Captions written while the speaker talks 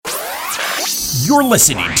You're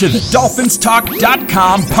listening to the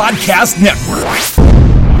DolphinsTalk.com podcast network.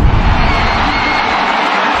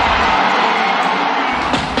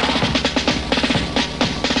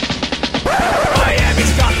 Miami's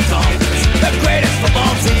got the Dolphins, the greatest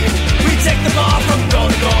football team. We take the ball from goal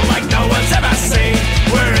to goal like no one's ever seen.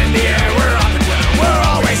 We're in the air, we're on the ground, we're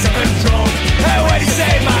always in control. And when you say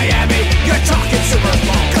Miami, you're talking Super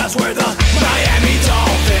Bowl. Cause we're the Miami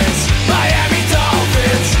Dolphins, Miami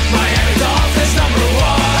Dolphins, Miami Dolphins number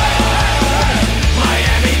one.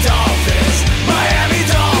 Miami Dolphins, Miami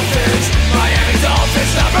Dolphins, Miami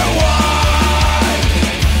Dolphins number one.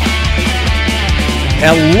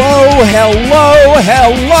 Hello,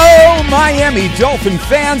 Miami Dolphin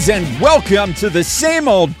fans, and welcome to the Same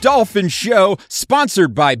Old Dolphins Show,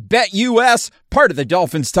 sponsored by BetUS, part of the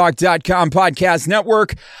DolphinsTalk.com podcast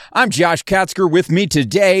network. I'm Josh Katzker. With me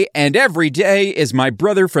today and every day is my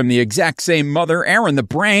brother from the exact same mother, Aaron the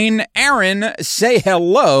Brain. Aaron, say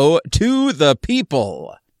hello to the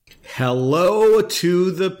people. Hello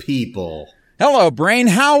to the people. Hello, Brain.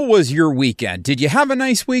 How was your weekend? Did you have a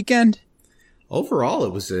nice weekend? Overall,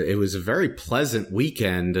 it was a very pleasant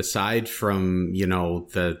weekend, aside from,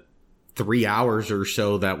 the 3 hours or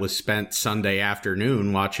so that was spent Sunday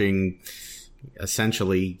afternoon watching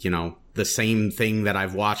essentially, the same thing that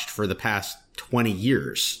I've watched for the past 20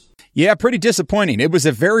 years. Yeah, pretty disappointing. It was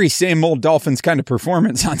a very same old Dolphins kind of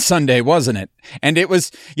performance on Sunday, wasn't it? And it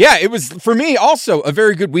was for me also a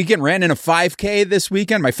very good weekend. Ran in a 5K this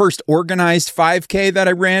weekend, my first organized 5K that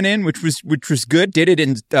I ran in, which was good. Did it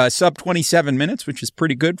in sub 27 minutes, which is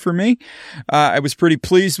pretty good for me. I was pretty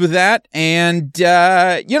pleased with that. And,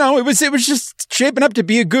 it was just shaping up to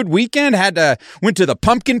be a good weekend. Went to the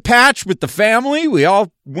pumpkin patch with the family. We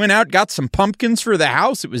all went out, got some pumpkins for the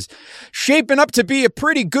house. It was shaping up to be a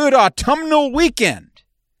pretty good autumnal weekend.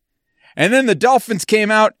 And then the Dolphins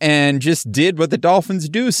came out and just did what the Dolphins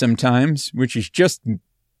do sometimes, which is just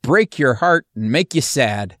break your heart and make you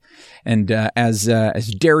sad. And as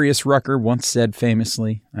Darius Rucker once said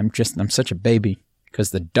famously, I'm such a baby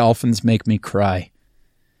because the Dolphins make me cry.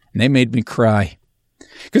 And they made me cry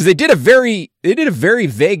because they did a very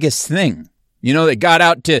Vegas thing. They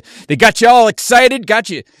got you all excited,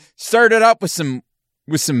 got you started up with some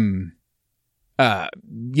winning. You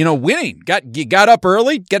got up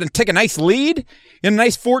early, got to take a nice lead, a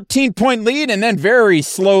nice 14-point lead, and then very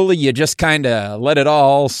slowly you just kind of let it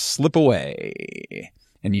all slip away.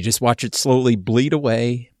 And you just watch it slowly bleed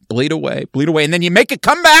away. And then you make a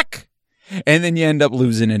comeback, and then you end up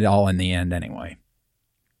losing it all in the end anyway.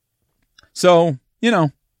 So,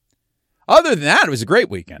 other than that, it was a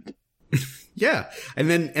great weekend. Yeah. And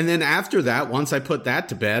then after that, once I put that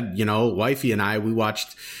to bed, wifey and I, we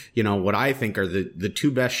watched, what I think are the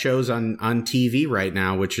two best shows on TV right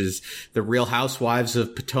now, which is The Real Housewives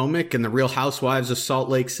of Potomac and The Real Housewives of Salt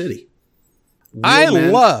Lake City.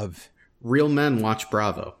 Real Men Watch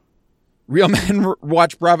Bravo. Real Men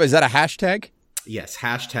Watch Bravo. Is that a hashtag? Yes.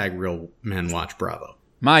 Hashtag Real Men Watch Bravo.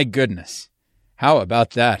 My goodness. How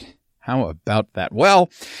about that? Well,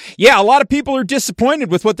 yeah, a lot of people are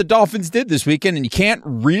disappointed with what the Dolphins did this weekend, and you can't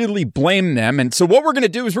really blame them. And so what we're going to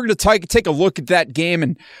do is we're going to take a look at that game,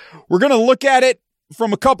 and we're going to look at it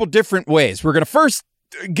from a couple different ways. We're going to first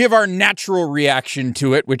give our natural reaction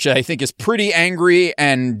to it, which I think is pretty angry,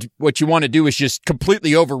 and what you want to do is just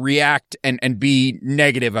completely overreact and be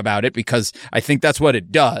negative about it, because I think that's what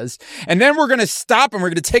it does. And then we're going to stop, and we're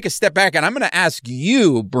going to take a step back, and I'm going to ask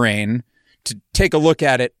you, Brain, to take a look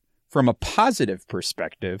at it from a positive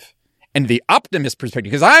perspective and the optimist perspective,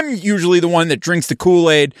 because I'm usually the one that drinks the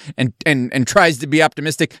Kool-Aid and tries to be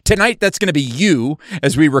optimistic. Tonight, that's going to be you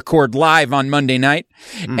as we record live on Monday night.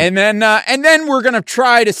 And then we're going to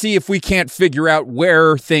try to see if we can't figure out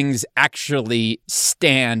where things actually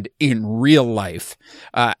stand in real life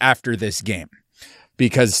after this game.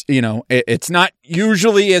 Because, it's not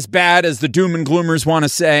usually as bad as the doom and gloomers want to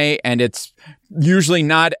say, and it's usually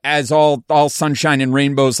not as all sunshine and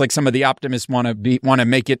rainbows like some of the optimists want to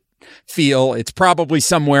make it feel. It's probably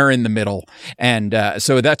somewhere in the middle. And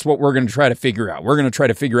so that's what we're going to try to figure out. We're going to try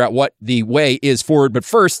to figure out what the way is forward. But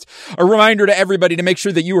first, a reminder to everybody to make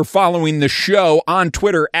sure that you are following the show on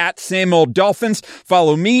Twitter at Same Old Dolphins.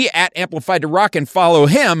 Follow me at Amplified to Rock, and follow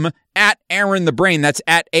him at Aaron the Brain. That's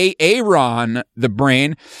at Aaron the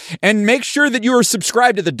Brain. And make sure that you are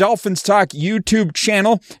subscribed to the Dolphins Talk YouTube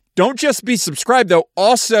channel. Don't just be subscribed, though.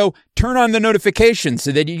 Also, turn on the notifications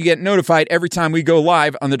so that you get notified every time we go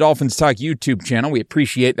live on the Dolphins Talk YouTube channel. We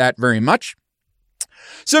appreciate that very much.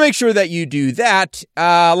 So make sure that you do that.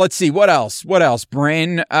 Let's see. What else?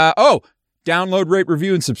 Brain? Download, rate,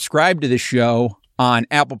 review, and subscribe to the show on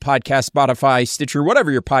Apple Podcasts, Spotify, Stitcher,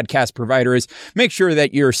 whatever your podcast provider is. Make sure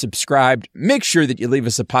that you're subscribed. Make sure that you leave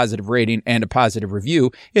us a positive rating and a positive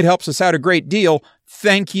review. It helps us out a great deal.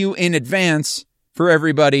 Thank you in advance for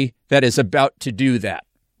everybody that is about to do that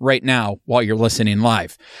right now while you're listening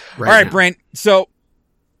live. All right, Brent. So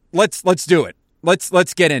let's do it.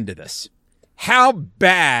 Let's get into this. How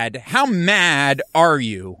mad are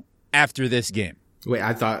you after this game? Wait,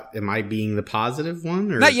 I thought, am I being the positive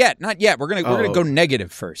one? Or? Not yet. We're gonna go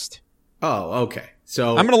negative first. Oh, okay.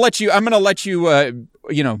 So I'm gonna let you. I'm gonna let you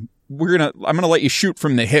shoot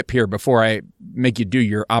from the hip here before I make you do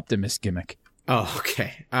your optimist gimmick. Oh,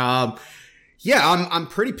 okay. Yeah, I'm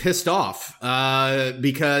pretty pissed off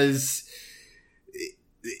because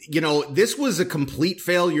this was a complete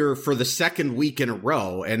failure for the second week in a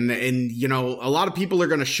row, and a lot of people are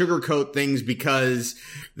going to sugarcoat things because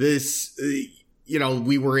this.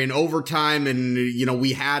 We were in overtime and,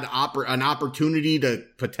 we had an opportunity to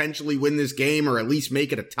potentially win this game or at least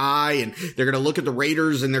make it a tie. And they're going to look at the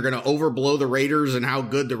Raiders and they're going to overblow the Raiders and how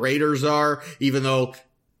good the Raiders are, even though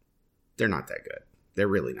they're not that good. They're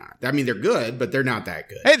really not. I mean, they're good, but they're not that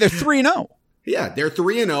good. Hey, they're 3-0. Yeah, they're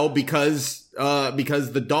 3-0 because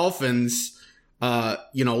the Dolphins,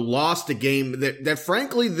 lost a game that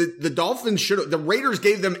frankly, the Dolphins the Raiders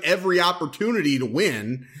gave them every opportunity to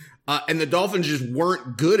win. And the Dolphins just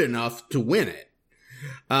weren't good enough to win it.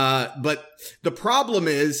 But the problem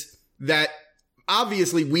is that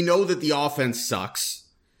obviously we know that the offense sucks.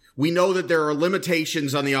 We know that there are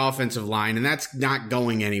limitations on the offensive line, and that's not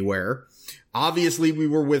going anywhere. Obviously, we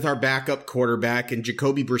were with our backup quarterback, and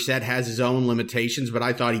Jacoby Brissett has his own limitations, but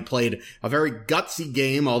I thought he played a very gutsy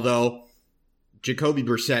game, although Jacoby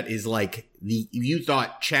Brissett is like you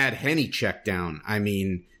thought Chad Henne checked down. I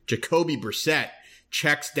mean, Jacoby Brissett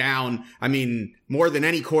checks down, more than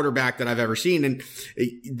any quarterback that I've ever seen. And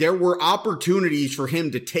there were opportunities for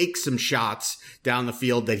him to take some shots down the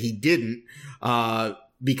field that he didn't,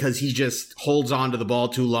 because he just holds on to the ball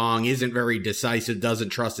too long, isn't very decisive,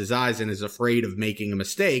 doesn't trust his eyes, and is afraid of making a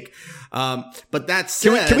mistake. But that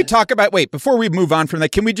said, can we talk about, before we move on from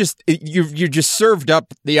that, can we just, you just served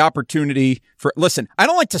up the opportunity for, listen, I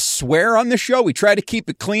don't like to swear on the show. We try to keep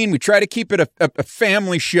it clean. We try to keep it a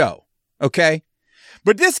family show. Okay.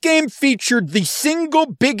 But this game featured the single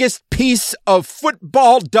biggest piece of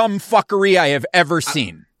football dumb fuckery I have ever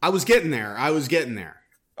seen. I was getting there.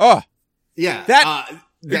 Oh, yeah. That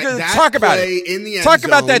talk about it. In the end talk zone.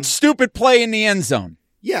 About that stupid play in the end zone.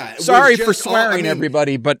 Yeah. Sorry for swearing,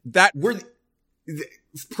 everybody, but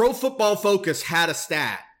Pro Football Focus had a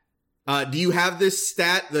stat. Do you have this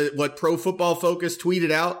stat? What Pro Football Focus tweeted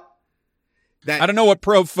out? I don't know what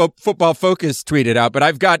Pro Football Focus tweeted out, but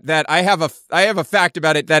I've got that. I have a fact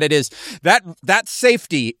about it that it is that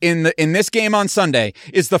safety in this game on Sunday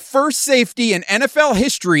is the first safety in NFL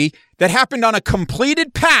history that happened on a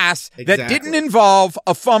completed pass that didn't involve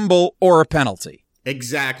a fumble or a penalty.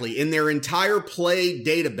 Exactly. In their entire play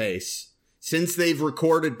database, since they've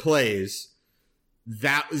recorded plays,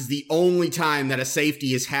 that was the only time that a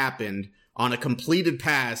safety has happened on a completed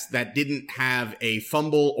pass that didn't have a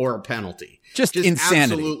fumble or a penalty. Just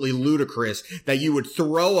insanity. Absolutely ludicrous that you would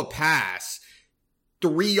throw a pass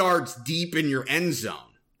 3 yards deep in your end zone.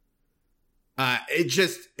 It's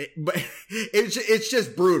just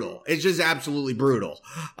brutal. It's just absolutely brutal.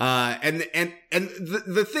 And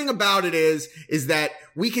the thing about it is that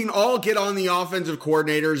we can all get on the offensive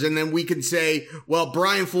coordinators and then we can say, well,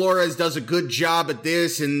 Brian Flores does a good job at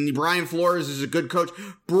this and Brian Flores is a good coach.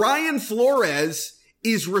 Brian Flores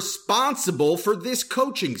is responsible for this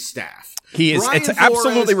coaching staff. He is. Brian it's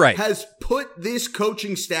absolutely right. Has put this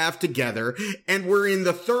coaching staff together, and we're in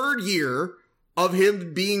the third year of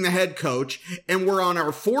him being the head coach, and we're on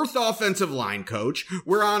our fourth offensive line coach.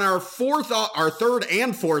 We're on our third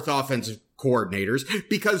and fourth offensive coordinators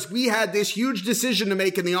because we had this huge decision to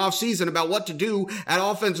make in the offseason about what to do at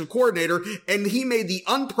offensive coordinator, and he made the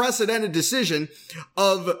unprecedented decision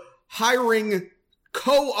of hiring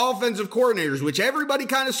co-offensive coordinators, which everybody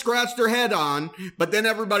kind of scratched their head on, but then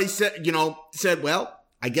everybody said, well,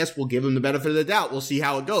 I guess we'll give him the benefit of the doubt. We'll see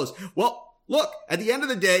how it goes. Well, look, at the end of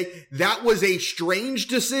the day, that was a strange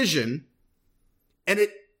decision, and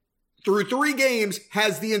it, through 3 games,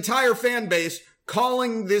 has the entire fan base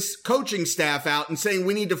calling this coaching staff out and saying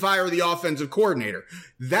we need to fire the offensive coordinator.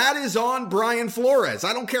 That is on Brian Flores.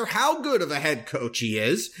 I don't care how good of a head coach he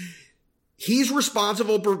is. He's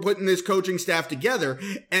responsible for putting this coaching staff together,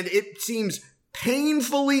 and it seems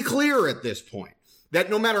painfully clear at this point that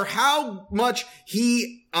no matter how much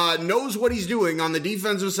he knows what he's doing on the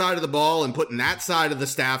defensive side of the ball and putting that side of the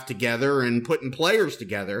staff together and putting players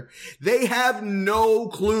together. They have no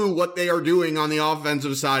clue what they are doing on the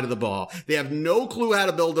offensive side of the ball. They have no clue how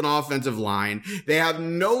to build an offensive line. They have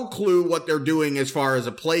no clue what they're doing as far as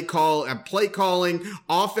play calling,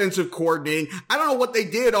 offensive coordinating. I don't know what they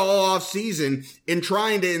did all off season in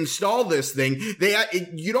trying to install this thing.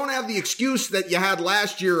 You don't have the excuse that you had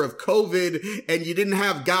last year of COVID and you didn't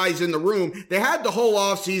have guys in the room. They had the whole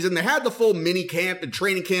off season. They had the full mini camp and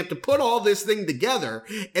training camp to put all this thing together,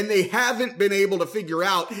 and they haven't been able to figure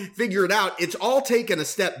it out. It's all taken a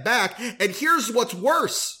step back. And here's what's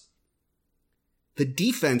worse. The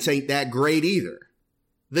defense ain't that great either.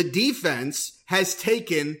 The defense has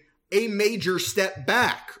taken a major step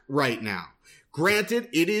back right now. Granted,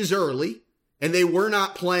 it is early, and they were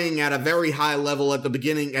not playing at a very high level at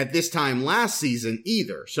this time last season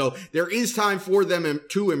either. So there is time for them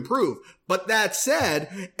to improve. But that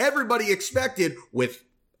said, everybody expected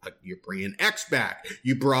you bring in X back.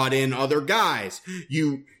 You brought in other guys.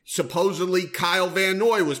 Supposedly Kyle Van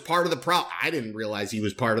Noy was part of the problem. I didn't realize he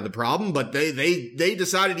was part of the problem, but they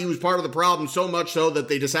decided he was part of the problem so much so that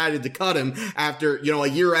they decided to cut him after, a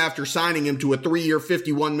year after signing him to a 3-year,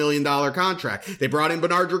 $51 million contract. They brought in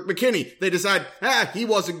Benardrick McKinney. They decided, he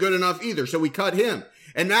wasn't good enough either, so we cut him.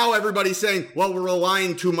 And now everybody's saying, well, we're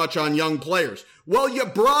relying too much on young players. Well, you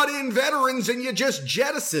brought in veterans and you just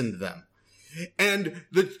jettisoned them. And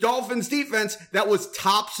the Dolphins defense that was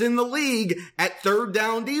tops in the league at third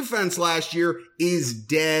down defense last year is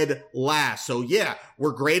dead last. So yeah,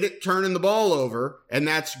 we're great at turning the ball over, and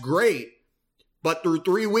that's great. But through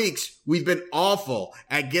 3 weeks, we've been awful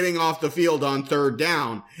at getting off the field on third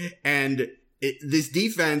down. And this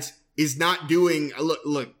defense is not doing,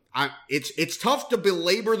 look, it's tough to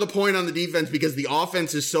belabor the point on the defense because the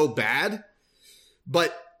offense is so bad,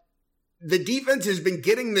 but the defense has been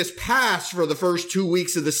getting this pass for the first 2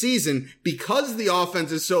 weeks of the season because the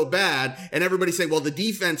offense is so bad, and everybody's saying, well, the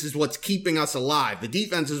defense is what's keeping us alive. The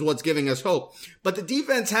defense is what's giving us hope. But the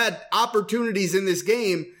defense had opportunities in this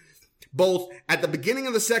game, both at the beginning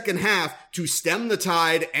of the second half to stem the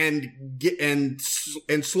tide and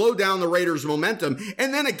slow down the Raiders' momentum.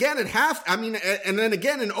 And then again and then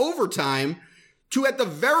again in overtime to at the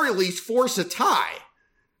very least force a tie.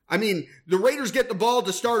 I mean, the Raiders get the ball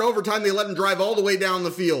to start overtime. They let them drive all the way down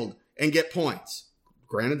the field and get points.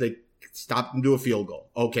 Granted, they stopped and do a field goal.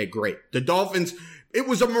 Okay, great. The Dolphins, it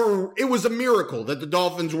was a miracle that the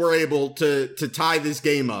Dolphins were able to tie this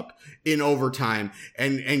game up in overtime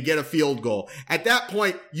and get a field goal. At that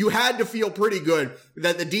point, you had to feel pretty good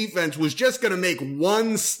that the defense was just going to make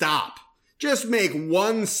one stop. Just make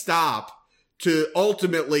one stop to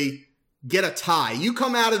ultimately get a tie. You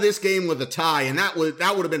come out of this game with a tie, and that would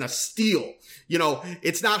have been a steal.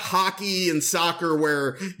 It's not hockey and soccer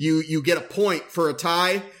where you get a point for a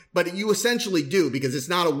tie, but you essentially do because it's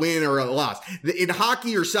not a win or a loss. In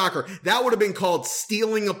hockey or soccer, that would have been called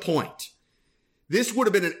stealing a point. This would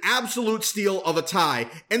have been an absolute steal of a tie,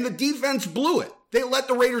 and the defense blew it. They let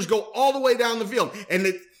the Raiders go all the way down the field, and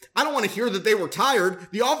I don't want to hear that they were tired.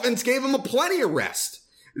 The offense gave them plenty of rest.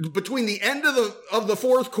 Between the end of the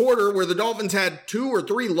fourth quarter, where the Dolphins had 2 or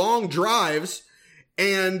 3 long drives,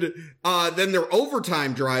 and then their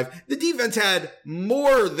overtime drive, the defense had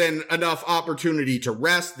more than enough opportunity to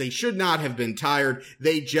rest. They should not have been tired.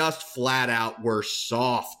 They just flat out were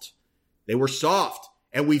soft. They were soft.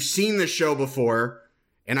 And we've seen this show before,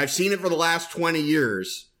 and I've seen it for the last 20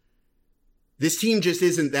 years. This team just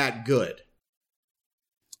isn't that good.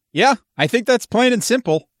 Yeah, I think that's plain and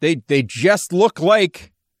simple. They just look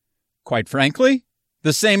like, quite frankly,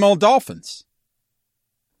 the same old Dolphins.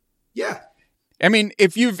 Yeah. I mean,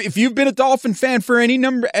 if you've been a Dolphin fan for any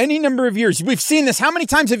number of years, we've seen this. How many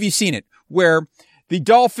times have you seen it where the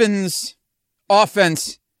Dolphins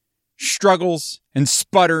offense struggles and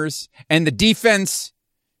sputters and the defense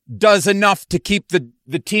does enough to keep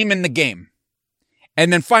the team in the game?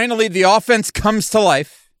 And then finally the offense comes to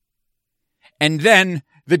life, and then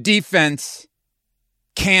the defense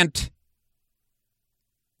can't,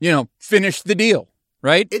 finish the deal,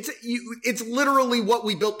 right? It's literally what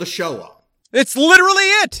we built the show on. It's literally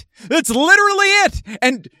it. It's literally it.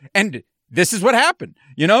 And this is what happened.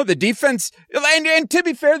 The defense, and to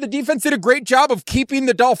be fair, the defense did a great job of keeping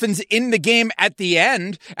the Dolphins in the game at the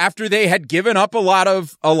end after they had given up a lot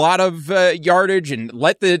of yardage and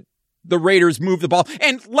let the Raiders move the ball.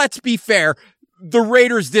 And let's be fair, the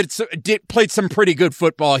Raiders played some pretty good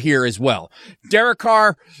football here as well. Derek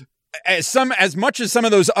Carr as much as some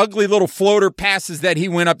of those ugly little floater passes that he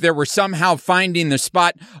went up there were somehow finding the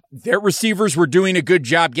spot, their receivers were doing a good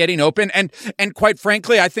job getting open. And quite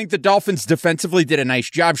frankly, I think the Dolphins defensively did a nice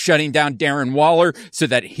job shutting down Darren Waller so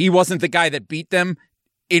that he wasn't the guy that beat them,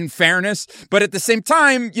 in fairness. But at the same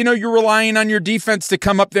time, you know, you're relying on your defense to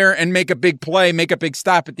come up there and make a big play, make a big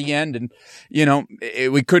stop at the end. And, you know,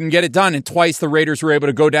 we couldn't get it done. And twice the Raiders were able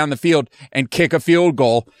to go down the field and kick a field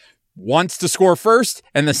goal, once to score first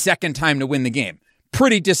and the second time to win the game.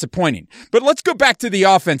 Pretty disappointing. But let's go back to the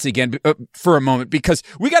offense again for a moment, because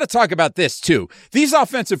we got to talk about this too. These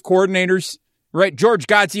offensive coordinators, right? George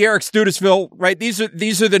Godsey, Eric Studesville, right? These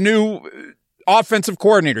are the new offensive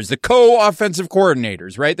coordinators, the co-offensive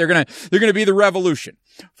coordinators, right? They're going to be the revolution.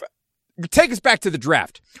 Take us back to the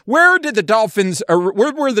draft. Where were the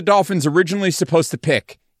Dolphins originally supposed to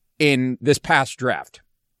pick in this past draft?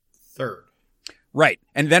 Third. Right.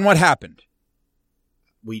 And then what happened?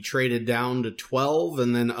 We traded down to 12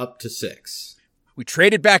 and then up to 6. We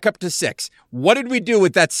traded back up to 6. What did we do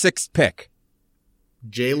with that 6th pick?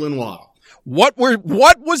 Jalen Waddle. What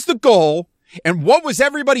was the goal? And what was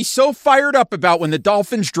everybody so fired up about when the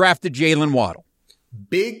Dolphins drafted Jalen Waddle?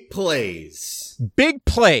 Big plays. Big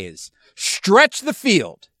plays. Stretch the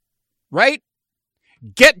field, right?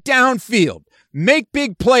 Get downfield. Make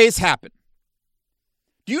big plays happen.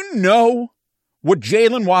 Do you know what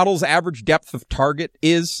Jalen Waddle's average depth of target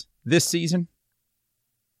is this season?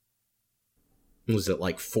 Was it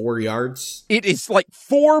like 4 yards? It is like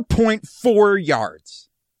 4.4 yards.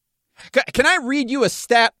 Can I read you a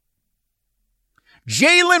stat?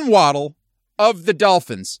 Jalen Waddle of the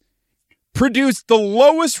Dolphins produced the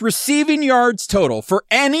lowest receiving yards total for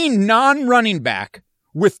any non-running back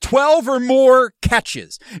with 12 or more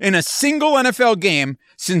catches in a single NFL game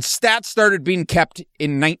since stats started being kept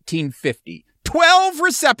in 1950. 12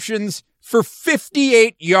 receptions for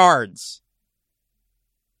 58 yards.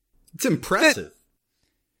 It's impressive.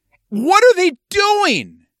 What are they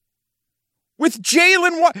doing with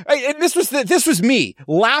Jalen Waddle? And this was me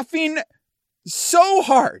laughing so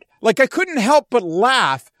hard. Like, I couldn't help but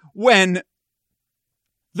laugh when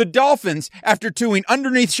the Dolphins, after doing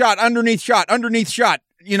underneath shot,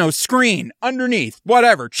 you know, screen, underneath,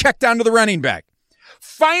 whatever, check down to the running back,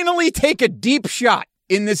 finally take a deep shot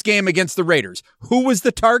in this game against the Raiders. Who was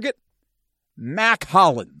the target? Mac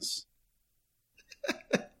Hollins.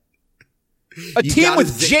 A team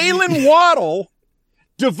with Jalen Waddle,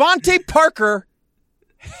 Devontae Parker,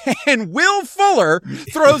 and Will Fuller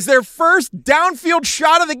throws their first downfield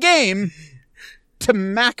shot of the game to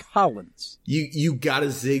Mac Hollins. You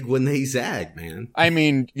gotta zig when they zag, man. I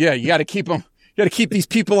mean, yeah, you gotta keep them. You gotta keep these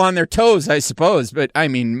people on their toes, I suppose. But I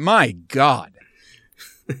mean, my God.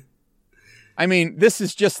 I mean, this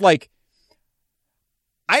is just like,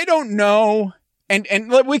 I don't know. And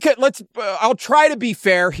I'll try to be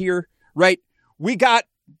fair here, right? We got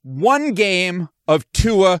one game of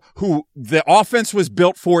Tua, who the offense was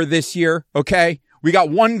built for this year, okay? We got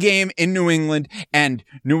one game in New England, and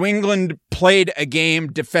New England played a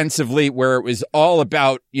game defensively where it was all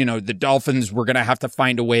about, you know, the Dolphins were going to have to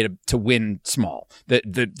find a way to win small.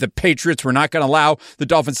 The Patriots were not going to allow the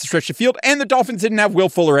Dolphins to stretch the field, and the Dolphins didn't have Will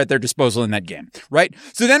Fuller at their disposal in that game, right?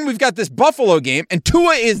 So then we've got this Buffalo game, and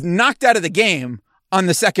Tua is knocked out of the game on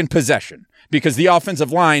the second possession because the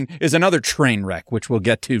offensive line is another train wreck, which we'll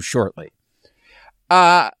get to shortly.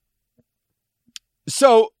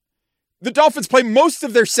 So the Dolphins play most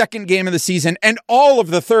of their second game of the season and all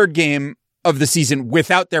of the third game of the season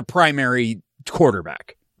without their primary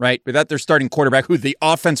quarterback, right? Without their starting quarterback, who the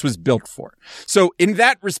offense was built for. So in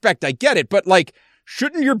that respect, I get it. But like,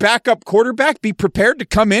 shouldn't your backup quarterback be prepared to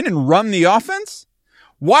come in and run the offense?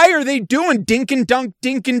 Why are they doing dink and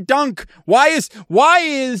dunk? Why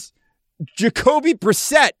is Jacoby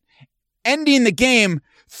Brissett ending the game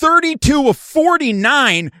 32 of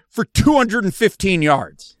 49 for 215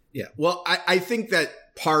 yards? Yeah, well, I think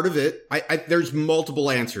that part of it, there's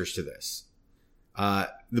multiple answers to this. The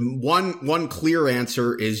one clear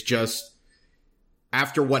answer is just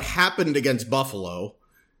after what happened against Buffalo,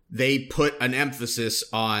 they put an emphasis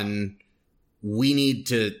on we need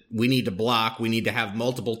to block, we need to have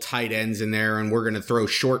multiple tight ends in there, and we're going to throw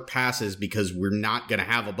short passes because we're not going to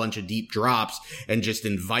have a bunch of deep drops and just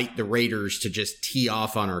invite the Raiders to just tee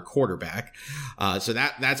off on our quarterback. So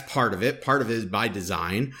that's part of it. Part of it is by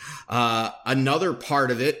design. Another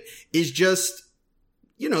part of it is just,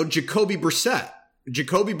 you know, Jacoby Brissett.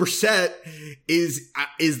 Jacoby Brissett is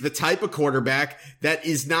the type of quarterback that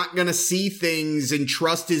is not going to see things and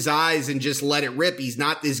trust his eyes and just let it rip. He's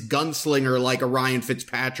not this gunslinger like a Ryan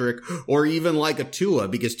Fitzpatrick or even like a Tua,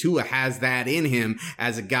 because Tua has that in him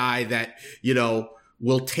as a guy that, you know,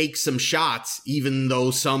 will take some shots, even though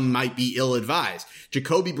some might be ill-advised.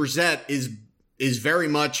 Jacoby Brissett is very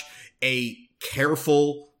much a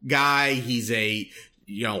careful guy. He's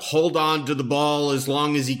hold on to the ball as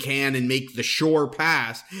long as he can and make the sure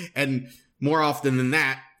pass. And more often than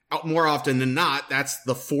not, that's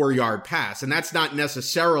the 4-yard pass. And that's not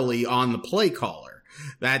necessarily on the play caller.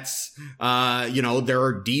 That's, there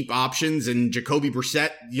are deep options, and Jacoby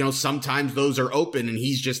Brissett, sometimes those are open and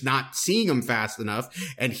he's just not seeing them fast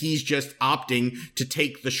enough, and he's just opting to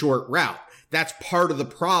take the short route. That's part of the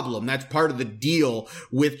problem. That's part of the deal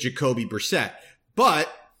with Jacoby Brissett.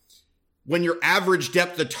 But when your average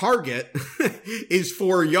depth of target is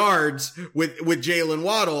 4 yards with Jalen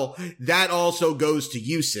Waddle, that also goes to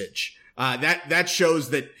usage. That shows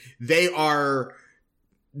that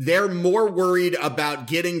they're more worried about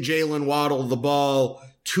getting Jalen Waddle the ball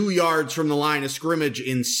 2 yards from the line of scrimmage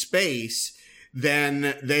in space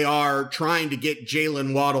than they are trying to get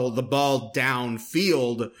Jalen Waddle the ball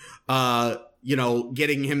downfield,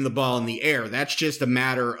 getting him the ball in the air. That's just a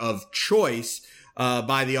matter of choice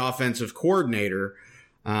by the offensive coordinator.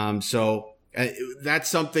 So that's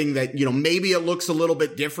something that, maybe it looks a little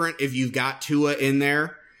bit different if you've got Tua in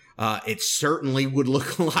there. It certainly would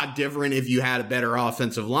look a lot different if you had a better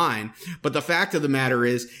offensive line. But the fact of the matter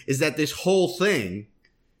is that this whole thing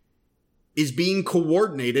is being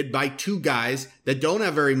coordinated by two guys that don't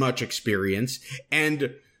have very much experience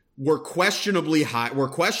and were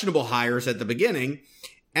questionable hires at the beginning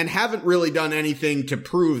and haven't really done anything to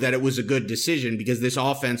prove that it was a good decision, because this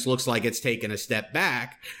offense looks like it's taken a step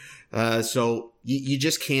back. So you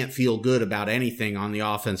just can't feel good about anything on the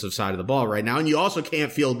offensive side of the ball right now. And you also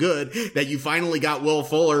can't feel good that you finally got Will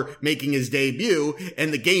Fuller making his debut,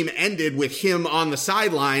 and the game ended with him on the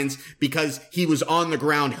sidelines because he was on the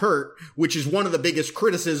ground hurt, which is one of the biggest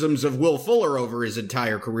criticisms of Will Fuller over his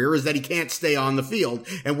entire career, is that he can't stay on the field.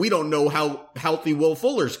 And we don't know how healthy Will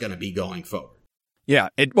Fuller's going to be going forward. Yeah,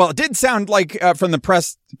 it did sound like from the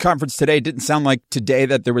press conference today, it didn't sound like today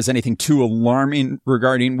that there was anything too alarming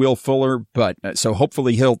regarding Will Fuller, but so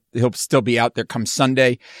hopefully he'll still be out there come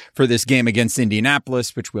Sunday for this game against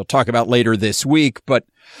Indianapolis, which we'll talk about later this week. But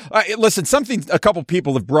listen, something a couple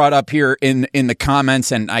people have brought up here in the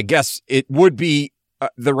comments, and I guess it would be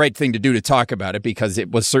the right thing to do to talk about it, because it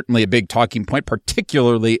was certainly a big talking point,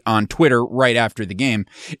 particularly on Twitter right after the game,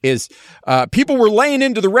 is people were laying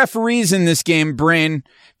into the referees in this game, Brain,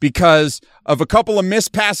 because of a couple of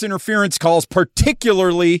missed pass interference calls,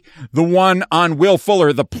 particularly the one on Will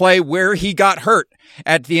Fuller, the play where he got hurt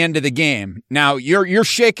at the end of the game. Now you're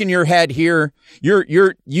shaking your head here.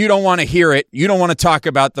 You don't want to hear it. You don't want to talk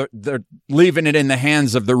about the leaving it in the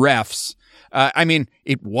hands of the refs.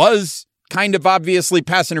 It was kind of obviously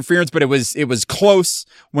pass interference, but it was close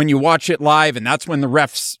when you watch it live, and that's when the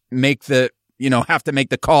refs have to make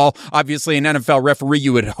the call. Obviously, an NFL referee,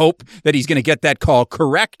 you would hope that he's going to get that call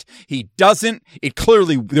correct. He doesn't. There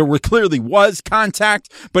clearly was contact,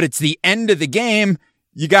 but it's the end of the game.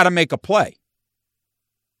 You got to make a play.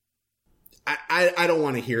 I don't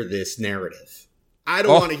want to hear this narrative. I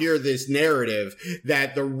don't want to hear this narrative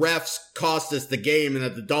that the refs cost us the game and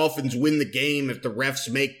that the Dolphins win the game if the refs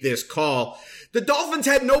make this call. The Dolphins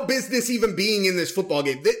had no business even being in this football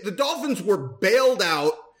game. The Dolphins were bailed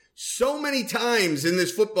out so many times in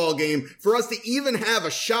this football game for us to even have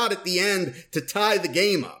a shot at the end to tie the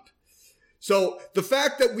game up. So the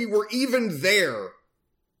fact that we were even there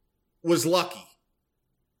was lucky.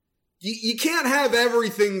 You can't have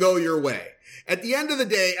everything go your way. At the end of the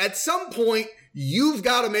day, at some point, you've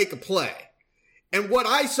got to make a play. And what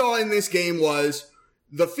I saw in this game was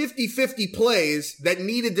the 50-50 plays that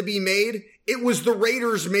needed to be made. It was the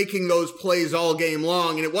Raiders making those plays all game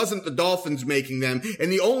long, and it wasn't the Dolphins making them.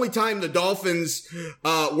 And the only time the Dolphins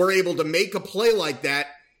were able to make a play like that,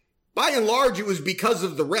 by and large, it was because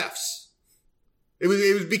of the refs. It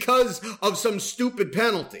was because of some stupid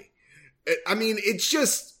penalty.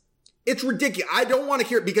 It's ridiculous. I don't want to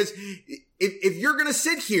hear it, because if you're going to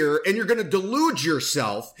sit here and you're going to delude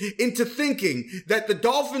yourself into thinking that the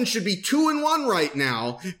Dolphins should be 2-1 right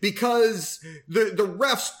now because the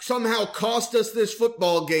refs somehow cost us this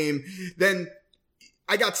football game, then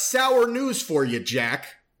I got sour news for you, Jack.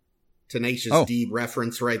 Tenacious D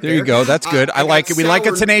reference right there. There you go. That's good. I like it. We like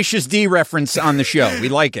a Tenacious D reference on the show. We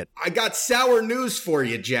like it. I got sour news for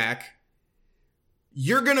you, Jack.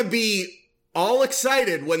 You're going to be all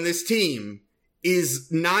excited when this team is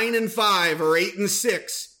 9-5 or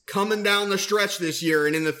 8-6 coming down the stretch this year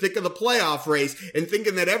and in the thick of the playoff race, and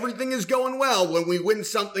thinking that everything is going well when we win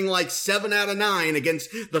something like 7 out of 9 against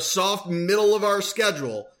the soft middle of our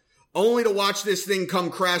schedule, only to watch this thing come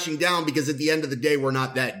crashing down because at the end of the day, we're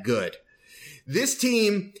not that good. This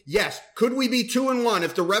team, yes, could we be 2-1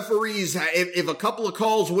 if the referees, if a couple of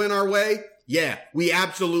calls went our way? Yeah, we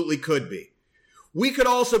absolutely could be. We could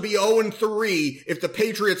also be 0-3 if the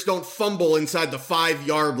Patriots don't fumble inside the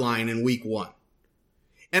 5-yard line in week 1.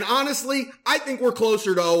 And honestly, I think we're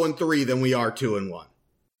closer to 0-3 than we are 2-1.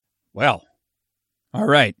 Well, all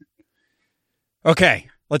right. Okay,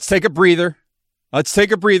 let's take a breather. Let's do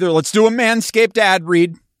a Manscaped ad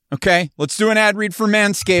read. Okay, let's do an ad read for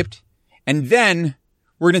Manscaped. And then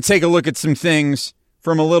we're going to take a look at some things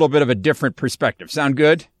from a little bit of a different perspective. Sound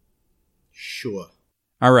good? Sure.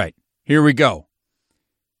 All right, here we go.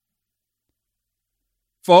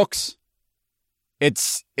 Folks,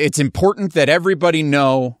 it's important that everybody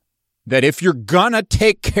know that if you're going to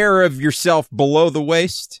take care of yourself below the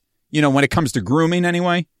waist, when it comes to grooming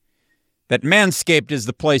anyway, that Manscaped is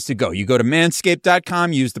the place to go. You go to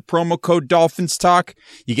manscaped.com, use the promo code DolphinsTalk.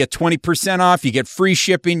 You get 20% off. You get free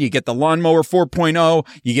shipping. You get the Lawnmower 4.0.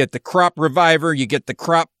 You get the Crop Reviver. You get the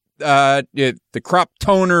crop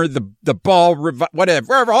toner, the ball,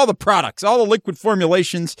 whatever, all the products, all the liquid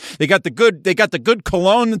formulations. They got the good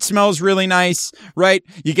cologne that smells really nice, right?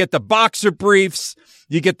 You get the boxer briefs.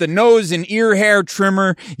 You get the nose and ear hair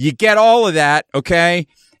trimmer. You get all of that. Okay.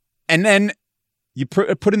 And then you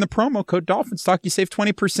put in the promo code DolphinsTalk, you save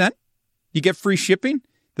 20%. You get free shipping.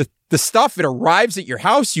 The stuff, it arrives at your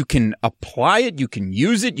house. You can apply it. You can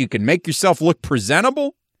use it. You can make yourself look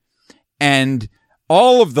presentable. And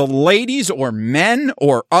all of the ladies or men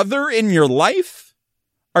or other in your life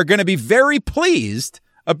are going to be very pleased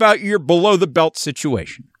about your below the belt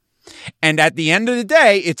situation. And at the end of the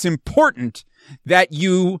day, it's important that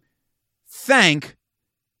you thank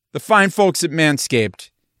the fine folks at Manscaped.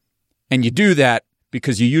 And you do that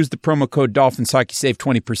because you use the promo code DolphinsTalk, you save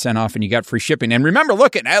 20% off and you got free shipping. And remember,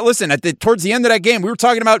 towards the end of that game, we were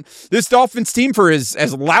talking about this Dolphins team for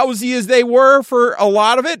as lousy as they were for a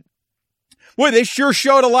lot of it. Boy, they sure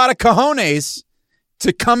showed a lot of cojones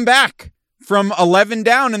to come back from 11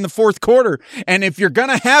 down in the fourth quarter. And if you're going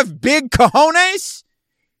to have big cojones,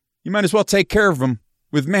 you might as well take care of them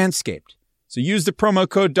with Manscaped. So use the promo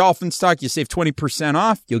code DolphinsTalk, you save 20%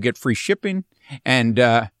 off, you'll get free shipping, and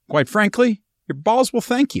quite frankly, your balls will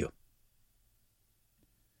thank you.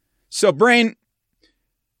 So, Brain,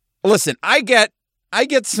 listen, I get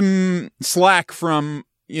some slack from,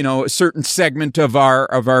 a certain segment of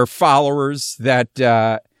our followers that,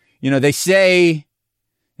 they say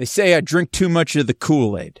I drink too much of the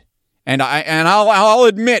Kool-Aid. And I'll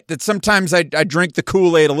admit that sometimes I drink the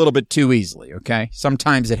Kool-Aid a little bit too easily, okay?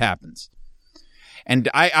 Sometimes it happens. And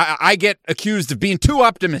I get accused of being too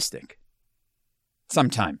optimistic.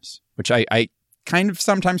 Sometimes, which I kind of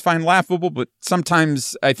sometimes find laughable, but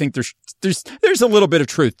sometimes I think there's a little bit of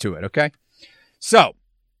truth to it, okay? So,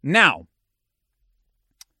 now,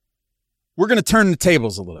 we're going to turn the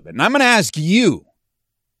tables a little bit, and I'm going to ask you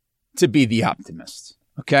to be the optimist,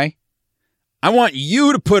 okay? I want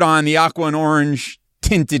you to put on the aqua and orange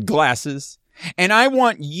tinted glasses, and I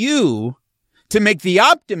want you to make the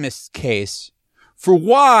optimist case for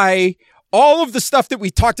why all of the stuff that we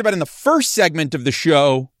talked about in the first segment of the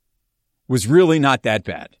show was really not that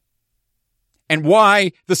bad. And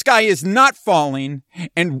why the sky is not falling,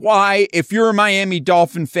 and why, if you're a Miami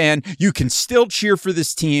Dolphin fan, you can still cheer for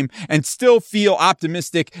this team and still feel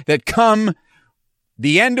optimistic that come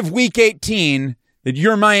the end of week 18, that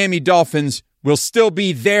your Miami Dolphins will still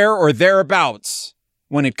be there or thereabouts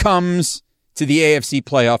when it comes to the AFC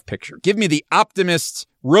playoff picture. Give me the optimist's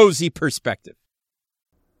rosy perspective.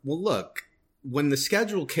 Well, look, when the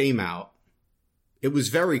schedule came out, it was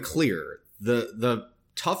very clear. The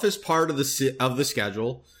toughest part of the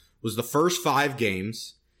schedule was the first 5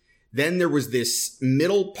 games. Then there was this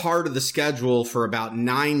middle part of the schedule for about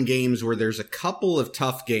 9 games where there's a couple of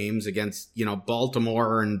tough games against,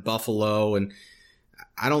 Baltimore and Buffalo. And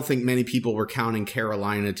I don't think many people were counting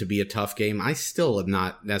Carolina to be a tough game. I still am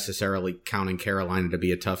not necessarily counting Carolina to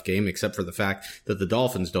be a tough game, except for the fact that the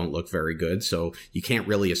Dolphins don't look very good. So you can't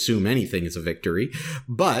really assume anything is a victory.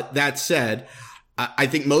 But that said, I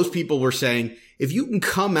think most people were saying, if you can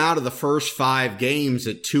come out of the first 5 games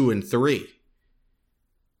at 2-3,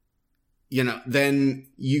 then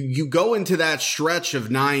you go into that stretch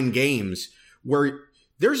of 9 games where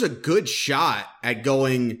there's a good shot at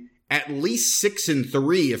going at least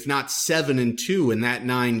 6-3, if not 7-2 in that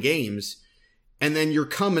 9 games. And then you're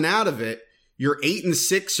coming out of it, you're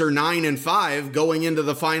 8-6 or 9-5 going into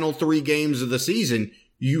the final 3 games of the season.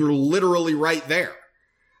 You're literally right there.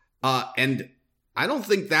 And I don't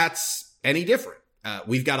think that's any different.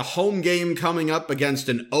 We've got a home game coming up against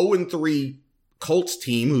an 0-3 Colts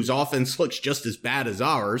team whose offense looks just as bad as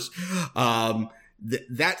ours.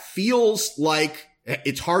 that feels like,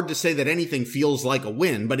 it's hard to say that anything feels like a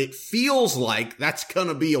win, but it feels like that's going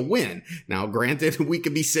to be a win. Now, granted, we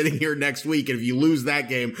could be sitting here next week, and if you lose that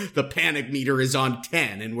game, the panic meter is on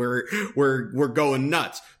 10 and we're going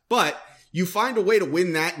nuts. But you find a way to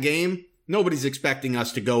win that game. Nobody's expecting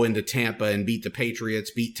us to go into Tampa and beat the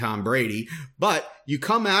Patriots, beat Tom Brady, but you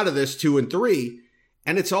come out of this 2-3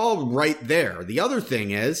 and it's all right there. The other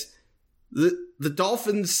thing is the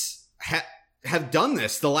Dolphins have done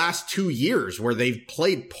this the last 2 years where they've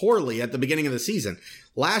played poorly at the beginning of the season.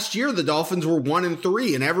 Last year, the Dolphins were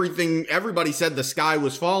 1-3 and everybody said the sky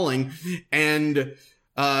was falling. And,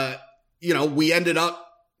 we ended up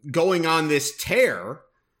going on this tear,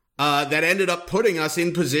 that ended up putting us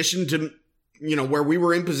in position to, where we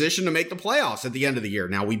were in position to make the playoffs at the end of the year.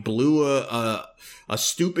 Now, we blew a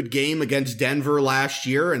stupid game against Denver last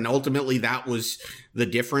year, and ultimately that was the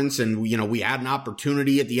difference. And, we had an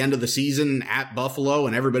opportunity at the end of the season at Buffalo,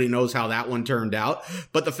 and everybody knows how that one turned out.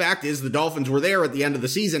 But the fact is, the Dolphins were there at the end of the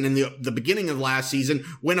season, and the beginning of last season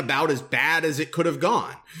went about as bad as it could have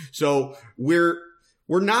gone. So we're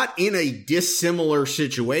not in a dissimilar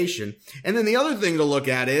situation. And then the other thing to look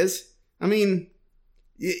at is,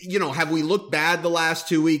 have we looked bad the last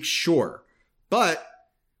 2 weeks? Sure. But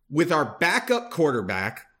with our backup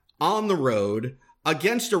quarterback on the road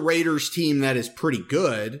against a Raiders team that is pretty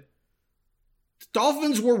good, the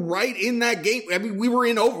Dolphins were right in that game. We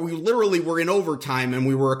literally were in overtime, and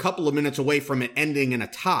we were a couple of minutes away from it ending in a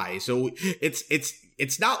tie. So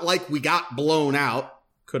it's not like we got blown out.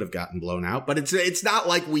 Could have gotten blown out, but it's not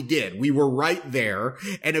like we did. We were right there.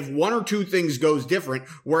 And if one or two things goes different,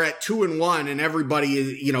 we're at 2-1, and everybody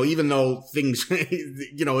is, even though things,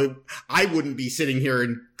 I wouldn't be sitting here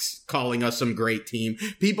and calling us some great team.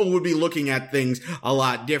 People would be looking at things a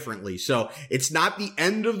lot differently. So it's not the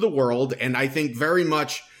end of the world. And I think very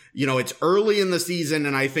much, it's early in the season,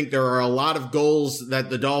 and I think there are a lot of goals that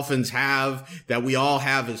the Dolphins have, that we all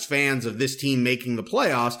have as fans of this team making the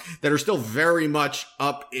playoffs, that are still very much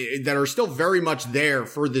there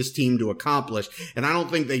for this team to accomplish. And I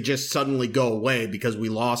don't think they just suddenly go away because we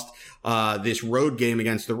lost this road game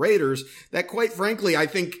against the Raiders. That, quite frankly, I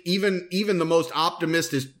think even the most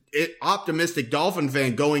optimistic Dolphin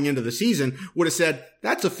fan going into the season would have said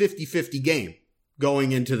that's a 50-50 game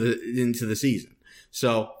going into the season.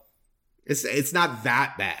 So it's not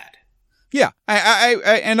that bad. Yeah,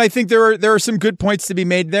 I think there are some good points to be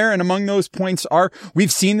made there, and among those points are,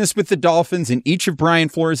 we've seen this with the Dolphins in each of Brian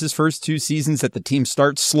Flores' first 2 seasons, that the team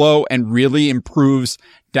starts slow and really improves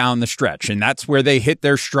down the stretch, and that's where they hit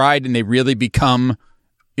their stride and they really become,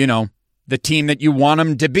 the team that you want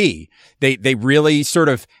them to be. They really sort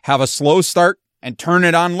of have a slow start and turn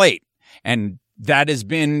it on late, and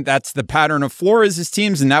that's the pattern of Flores'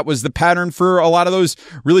 teams, and that was the pattern for a lot of those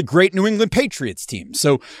really great New England Patriots teams.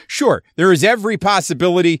 So sure, there is every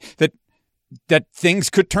possibility that things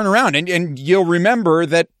could turn around. And you'll remember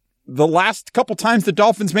that the last couple times the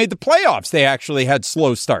Dolphins made the playoffs, they actually had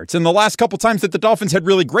slow starts. And the last couple times that the Dolphins had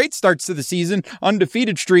really great starts to the season,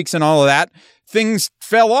 undefeated streaks and all of that, things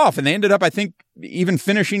fell off, and they ended up, I think, even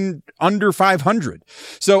finishing under 500.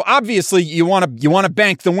 So obviously you want to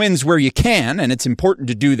bank the wins where you can, and it's important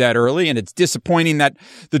to do that early. And it's disappointing that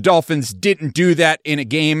the Dolphins didn't do that in a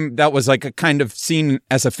game that was like a kind of seen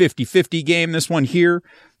as a 50-50 game, this one here,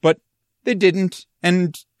 but they didn't.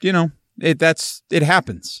 And it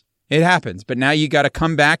happens. It happens. But now you got to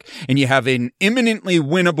come back, and you have an imminently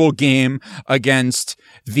winnable game against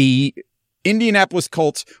the Indianapolis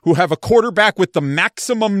Colts, who have a quarterback with the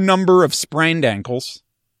maximum number of sprained ankles,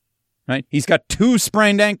 right? He's got 2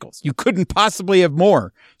 sprained ankles. You couldn't possibly have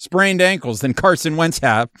more sprained ankles than Carson Wentz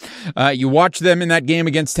have. You watch them in that game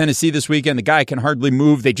against Tennessee this weekend. The guy can hardly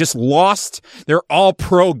move. They just lost their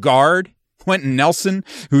all-pro guard, Quentin Nelson,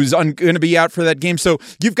 who's going to be out for that game. So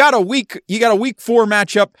you got a week 4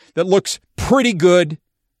 matchup that looks pretty good,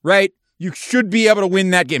 right? You should be able to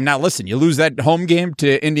win that game. Now, listen, you lose that home game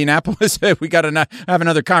to Indianapolis, we got to have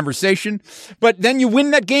another conversation. But then you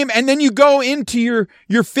win that game, and then you go into your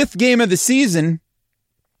 5th game of the season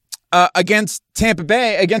against Tampa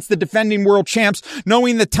Bay, against the defending world champs,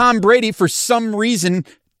 knowing that Tom Brady, for some reason,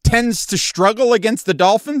 tends to struggle against the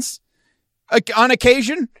Dolphins. On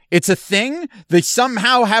occasion, it's a thing. They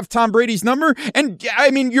somehow have Tom Brady's number. And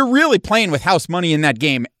you're really playing with house money in that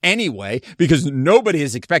game anyway, because nobody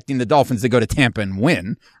is expecting the Dolphins to go to Tampa and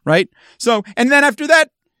win, right? So, and then after that,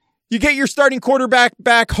 you get your starting quarterback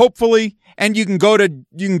back, hopefully, and you can go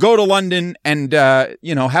to London and,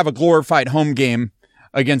 have a glorified home game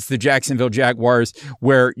against the Jacksonville Jaguars,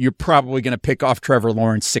 where you're probably going to pick off Trevor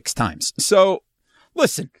Lawrence 6 times. So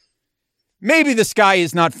listen, maybe the sky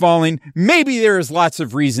is not falling. Maybe there is lots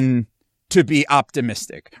of reason to be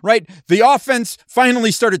optimistic, right? The offense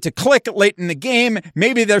finally started to click late in the game.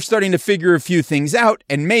 Maybe they're starting to figure a few things out,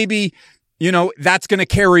 and maybe, that's going to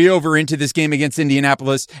carry over into this game against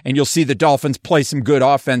Indianapolis, and you'll see the Dolphins play some good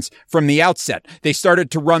offense from the outset. They started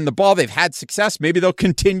to run the ball. They've had success. Maybe they'll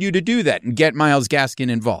continue to do that and get Myles Gaskin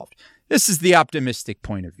involved. This is the optimistic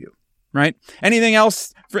point of view, right? Anything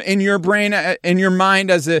else in your brain, in your mind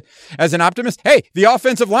as an optimist? Hey, the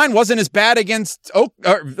offensive line wasn't as bad against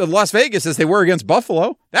Las Vegas as they were against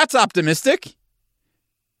Buffalo. That's optimistic.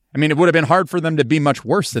 I mean, it would have been hard for them to be much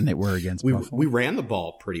worse than they were against Buffalo. We ran the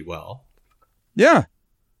ball pretty well. Yeah.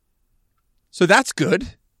 So that's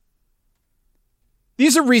good.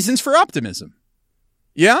 These are reasons for optimism.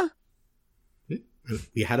 Yeah?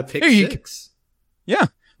 We had a pick six. Yeah.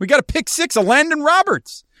 We got a pick six of Landon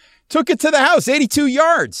Roberts. Took it to the house, 82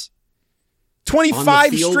 yards.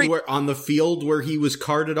 25 straight. On the field where he was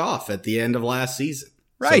carted off at the end of last season.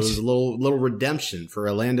 Right. So it was a little redemption for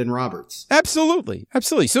a Landon Roberts. Absolutely.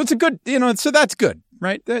 Absolutely. So it's a good, so that's good,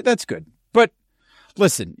 right? That's good. But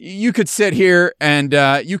listen, you could sit here and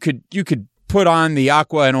you could put on the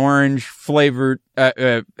aqua and orange flavored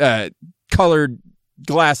colored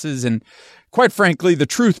glasses, and quite frankly, the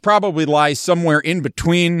truth probably lies somewhere in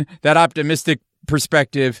between that optimistic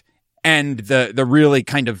perspective and the really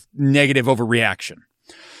kind of negative overreaction.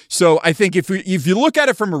 So I think if you look at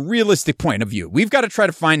it from a realistic point of view, we've got to try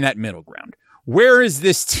to find that middle ground. Where is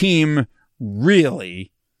this team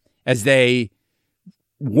really as they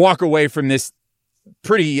walk away from this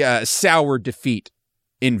pretty sour defeat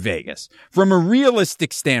in Vegas? From a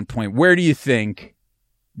realistic standpoint, where do you think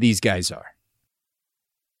these guys are?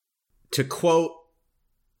 To quote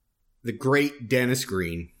the great Dennis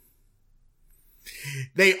Green,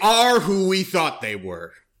 they are who we thought they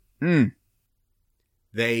were.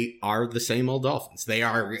 They are the same old Dolphins. They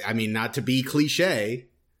are, I mean, not to be cliche,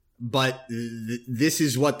 but this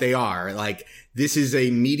is what they are. Like, this is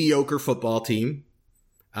a mediocre football team.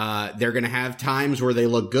 They're going to have times where they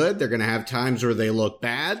look good. They're going to have times where they look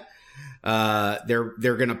bad. They're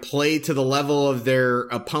going to play to the level of their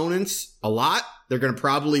opponents a lot. They're going to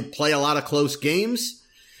probably play a lot of close games.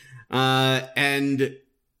 And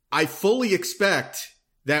I fully expect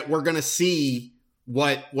that we're going to see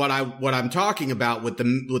what I'm talking about with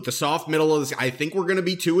the soft middle of this. I think we're going to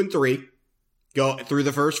be 2-3, go through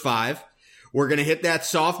the first 5. We're going to hit that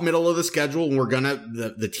soft middle of the schedule, and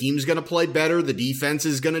the team's going to play better. The defense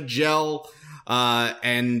is going to gel.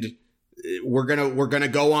 And we're going to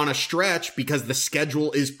go on a stretch because the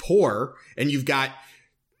schedule is poor, and you've got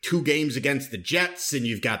 2 games against the Jets, and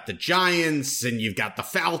you've got the Giants, and you've got the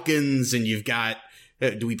Falcons, and you've got,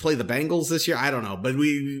 do we play the Bengals this year? I don't know, but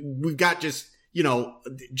we've got just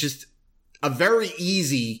a very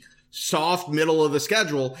easy soft middle of the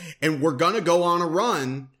schedule, and we're going to go on a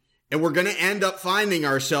run, and we're going to end up finding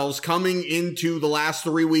ourselves coming into the last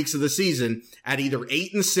 3 weeks of the season at either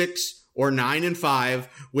 8-6 or 9-5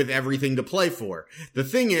 with everything to play for. The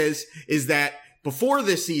thing is that before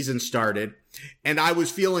this season started, and I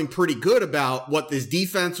was feeling pretty good about what this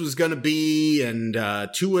defense was going to be, and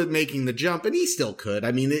Tua making the jump, and he still could.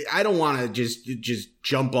 I mean, I don't want to just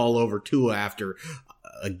jump all over Tua after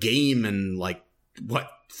a game and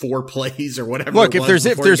 4 plays or whatever. Look, if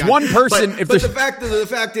there's one person, but the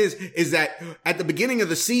fact is that at the beginning of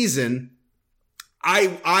the season,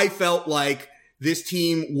 I felt like this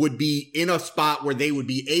team would be in a spot where they would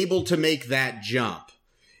be able to make that jump.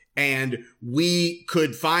 And we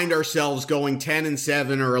could find ourselves going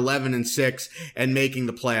 10-7 or 11-6 and making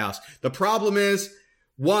the playoffs. The problem is,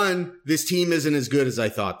 one, this team isn't as good as I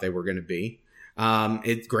thought they were going to be.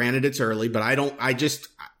 Granted, it's early, but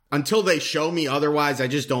until they show me otherwise, I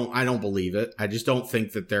don't believe it. I just don't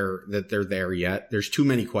think that they're there yet. There's too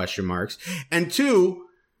many question marks. And 2,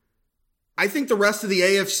 I think the rest of the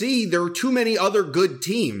AFC, there are too many other good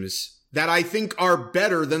teams that I think are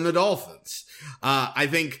better than the Dolphins. I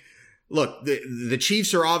think, look, the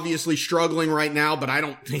Chiefs are obviously struggling right now, but I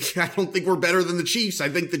don't think we're better than the Chiefs. I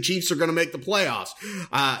think the Chiefs are going to make the playoffs.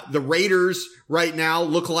 The Raiders right now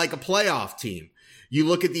look like a playoff team. You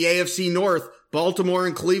look at the AFC North, Baltimore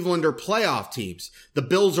and Cleveland are playoff teams. The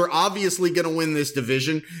Bills are obviously going to win this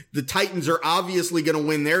division. The Titans are obviously going to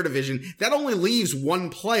win their division. That only leaves one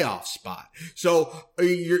playoff spot. So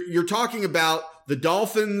you're talking about the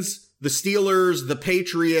Dolphins, the Steelers, the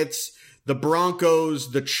Patriots, the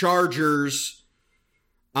Broncos, the Chargers.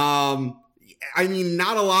 I mean,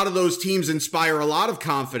 not a lot of those teams inspire a lot of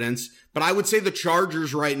confidence, but I would say the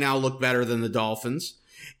Chargers right now look better than the Dolphins.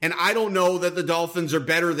 And I don't know that the Dolphins are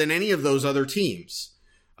better than any of those other teams.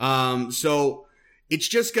 So it's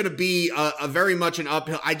just going to be a very much an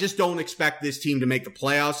uphill. I just don't expect this team to make the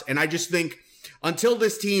playoffs. And I just think until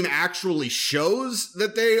this team actually shows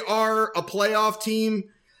that they are a playoff team,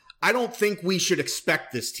 I don't think we should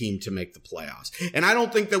expect this team to make the playoffs. And I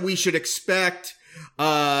don't think that we should expect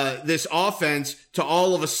this offense to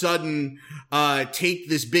all of a sudden take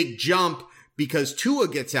this big jump because Tua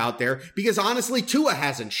gets out there. Because honestly, Tua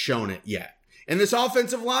hasn't shown it yet. And this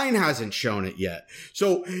offensive line hasn't shown it yet.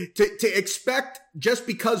 So to expect just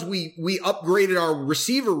because we upgraded our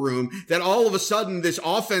receiver room that all of a sudden this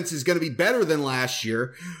offense is going to be better than last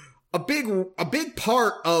year. A big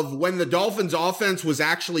part of when the Dolphins offense was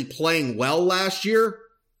actually playing well last year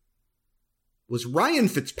was Ryan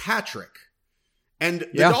Fitzpatrick. And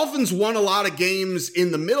the Dolphins won a lot of games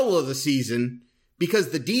in the middle of the season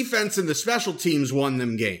because the defense and the special teams won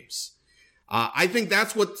them games. I think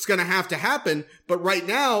that's what's going to have to happen. But right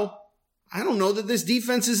now, I don't know that this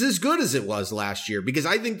defense is as good as it was last year because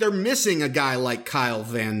I think they're missing a guy like Kyle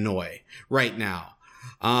Van Noy right now.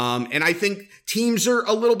 And I think teams are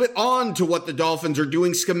a little bit on to what the Dolphins are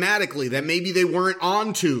doing schematically that maybe they weren't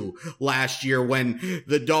on to last year when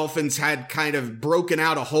the Dolphins had kind of broken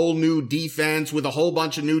out a whole new defense with a whole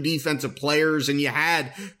bunch of new defensive players and you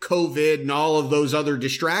had COVID and all of those other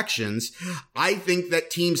distractions. I think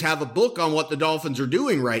that teams have a book on what the Dolphins are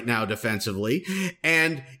doing right now defensively.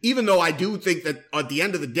 And even though I do think that at the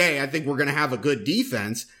end of the day, I think we're going to have a good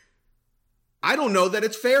defense, I don't know that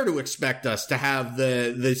it's fair to expect us to have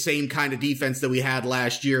the same kind of defense that we had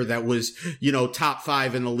last year that was, top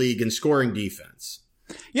 5 in the league in scoring defense.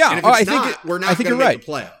 Yeah, and if it's not, we're not going to make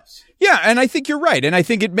the playoffs. Yeah, and I think you're right. And I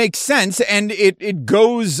think it makes sense. And it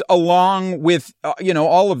goes along with,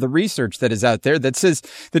 all of the research that is out there that says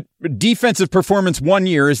that defensive performance one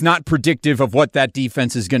year is not predictive of what that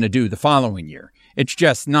defense is going to do the following year. It's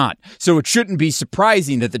just not. So it shouldn't be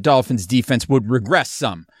surprising that the Dolphins defense would regress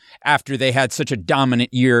some after they had such a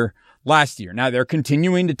dominant year last year. Now they're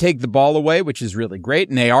continuing to take the ball away, which is really great.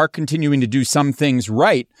 And they are continuing to do some things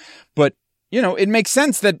right. But, it makes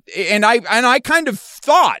sense that, and I kind of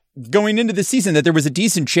thought going into the season that there was a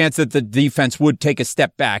decent chance that the defense would take a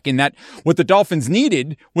step back and that what the Dolphins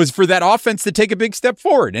needed was for that offense to take a big step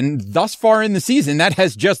forward. And thus far in the season, that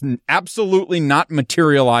has just absolutely not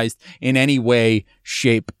materialized in any way,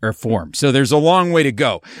 shape, or form. So there's a long way to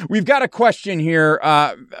go. We've got a question here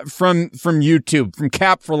from YouTube, from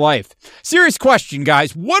Cap for Life. Serious question,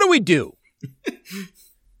 guys. What do we do?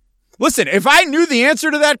 Listen, if I knew the answer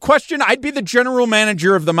to that question, I'd be the general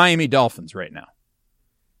manager of the Miami Dolphins right now.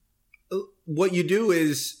 What you do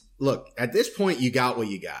is, look, at this point, you got what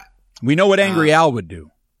you got. We know what Angry Al would do.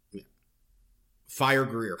 Fire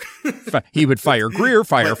Greer. He would fire Greer,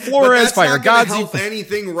 fire Flores, fire Godsey. That's not going to help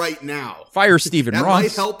anything right now. Fire Stephen Ross. That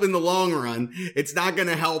might help in the long run. It's not going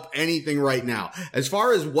to help anything right now. As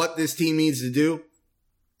far as what this team needs to do,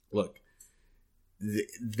 look,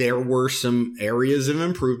 there were some areas of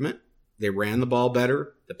improvement. They ran the ball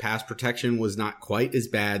better. The pass protection was not quite as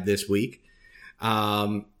bad this week.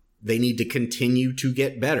 They need to continue to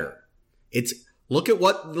get better. Look at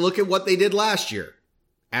what they did last year.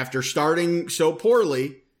 After starting so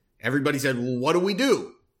poorly, everybody said, well, what do we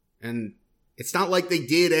do? And it's not like they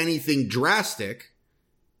did anything drastic.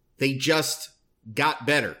 They just got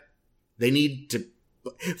better. They need to,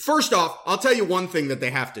 first off, I'll tell you one thing that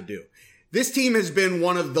they have to do. This team has been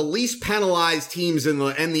one of the least penalized teams in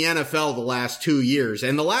the NFL the last 2 years.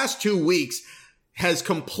 And the last 2 weeks has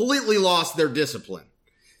completely lost their discipline.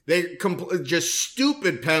 They just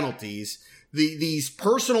stupid penalties. These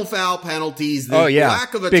personal foul penalties, the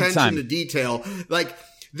lack of attention to detail. Like,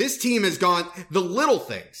 this team has gone, the little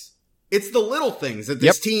things. It's the little things that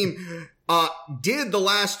this team did the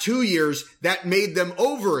last 2 years that made them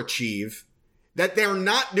overachieve, that they're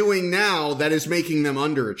not doing now that is making them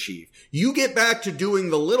underachieve. You get back to doing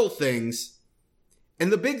the little things,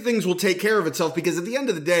 and the big things will take care of itself, because at the end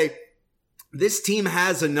of the day, this team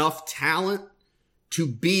has enough talent to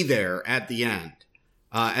be there at the end.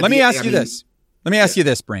 Let me ask you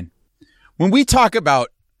this, Brain. When we talk about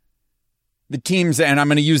the teams, and I'm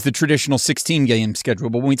going to use the traditional 16-game schedule,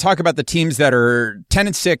 but when we talk about the teams that are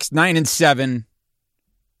 10-6, 9-7,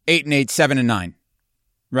 8-8, 7-9,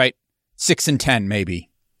 right? 6-10, maybe.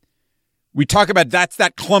 We talk about that's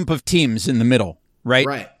that clump of teams in the middle, right?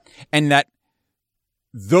 Right. And that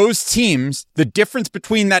those teams, the difference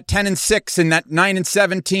between that 10-6 and that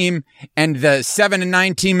 9-7 team and the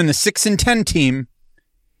 7-9 team and the 6-10 team,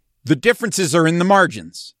 the differences are in the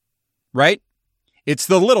margins, right? It's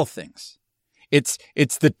the little things. It's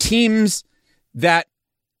the teams that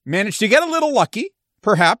manage to get a little lucky,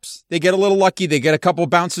 perhaps they get a little lucky. They get a couple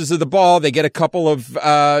bounces of the ball. They get a couple of, the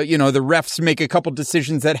refs make a couple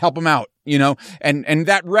decisions that help them out, and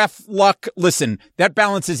that ref luck, listen, that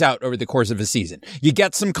balances out over the course of a season. You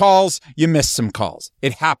get some calls, you miss some calls.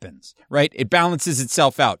 It happens, right? It balances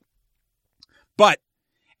itself out. But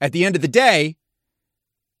at the end of the day,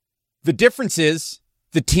 the difference is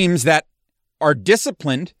the teams that are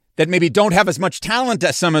disciplined, that maybe don't have as much talent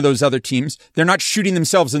as some of those other teams, they're not shooting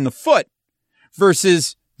themselves in the foot,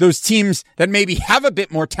 versus those teams that maybe have a bit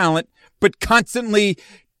more talent, but constantly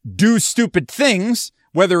do stupid things,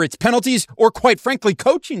 whether it's penalties or, quite frankly,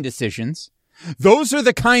 coaching decisions. Those are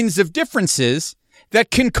the kinds of differences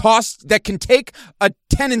that can take a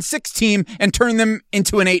 10-6 team and turn them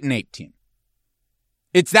into an 8-8 team.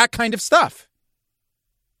 It's that kind of stuff.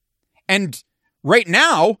 And right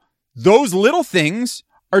now, those little things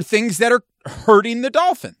are things that are hurting the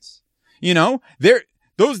Dolphins.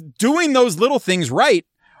 Doing those little things right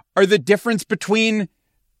are the difference between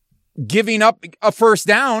giving up a first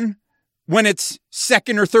down when it's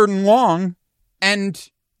second or third and long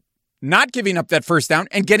and not giving up that first down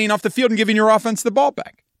and getting off the field and giving your offense the ball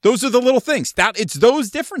back. Those are the little things. It's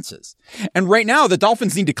those differences. And right now, the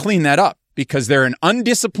Dolphins need to clean that up because they're an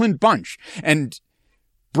undisciplined bunch. And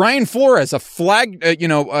Brian Flores,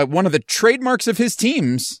 one of the trademarks of his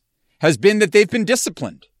teams has been that they've been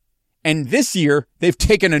disciplined. And this year, they've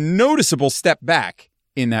taken a noticeable step back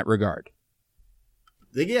in that regard.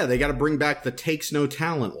 Yeah, they got to bring back the takes no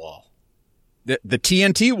talent wall. The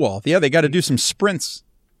TNT wall. Yeah, they got to do some sprints.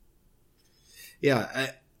 Yeah,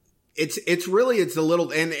 it's a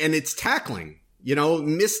little, and it's tackling,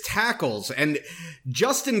 missed tackles. And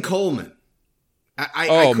Justin Coleman.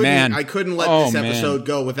 I couldn't let this episode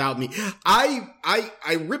go without me. I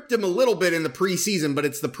ripped him a little bit in the preseason, but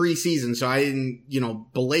it's the preseason, so I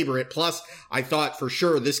didn't, belabor it. Plus, I thought for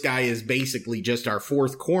sure this guy is basically just our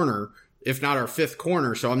fourth corner, if not our fifth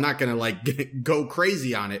corner, so I'm not going to go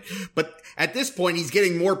crazy on it. But at this point, he's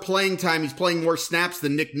getting more playing time. He's playing more snaps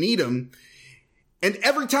than Nick Needham. And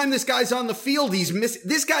every time this guy's on the field,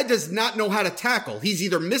 this guy does not know how to tackle. He's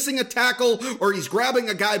either missing a tackle or he's grabbing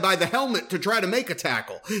a guy by the helmet to try to make a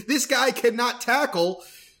tackle. This guy cannot tackle.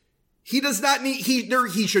 He does not need,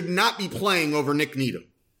 he should not be playing over Nick Needham.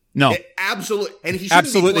 No. Absolutely. And he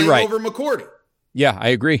shouldn't be playing over McCourty. Yeah, I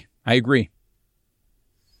agree.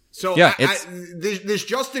 So yeah, this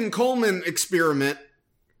Justin Coleman experiment,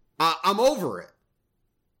 I'm over it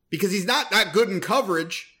because he's not that good in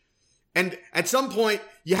coverage. And at some point,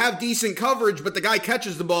 you have decent coverage, but the guy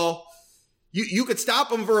catches the ball. You could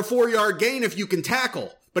stop him for a 4-yard gain if you can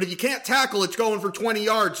tackle. But if you can't tackle, it's going for 20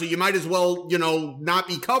 yards, so you might as well, not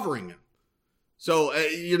be covering him. So,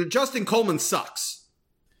 Justin Coleman sucks.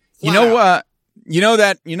 That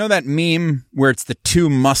meme where it's the two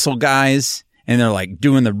muscle guys and they're like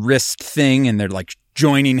doing the wrist thing and they're like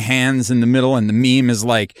joining hands in the middle, and the meme is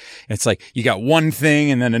it's like you got one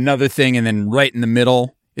thing and then another thing, and then right in the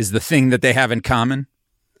middle is the thing that they have in common?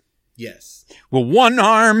 Yes. Well, one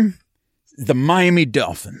arm is the Miami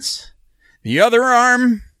Dolphins. The other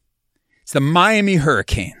arm is the Miami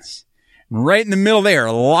Hurricanes. And right in the middle, they are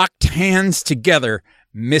locked hands together,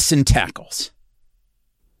 missing tackles.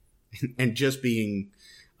 And just being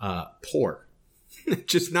poor.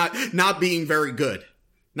 Just not being very good.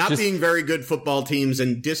 Being very good football teams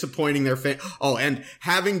and disappointing their and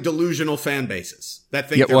having delusional fan bases that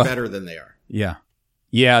think they're better than they are. Yeah.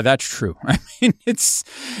 Yeah, that's true. I mean, it's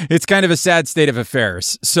kind of a sad state of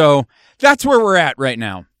affairs. So that's where we're at right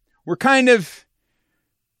now. We're kind of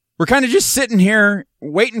just sitting here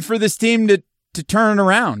waiting for this team to turn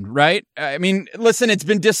around, right? I mean, listen, it's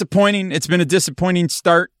been disappointing. It's been a disappointing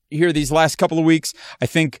start here these last couple of weeks. I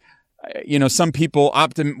think, some people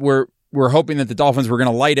were hoping that the Dolphins were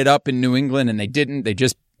going to light it up in New England, and they didn't. They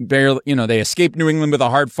just barely, they escaped New England with a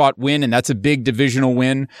hard-fought win, and that's a big divisional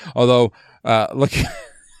win. Although, look,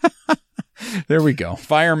 there we go.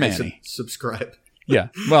 Fire Manny. Subscribe. Yeah.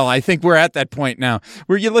 Well, I think we're at that point now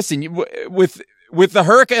where with the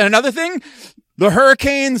Hurricane. Another thing, the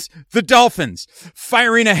Hurricanes, the Dolphins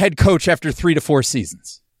firing a head coach after 3 to 4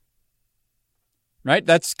 seasons. Right.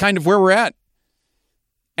 That's kind of where we're at.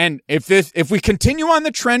 And if we continue on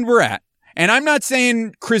the trend we're at, and I'm not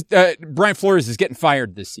saying Brian Flores is getting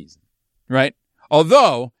fired this season, right?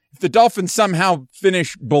 Although if the Dolphins somehow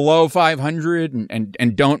finish below 500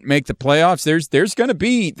 and don't make the playoffs, there's going to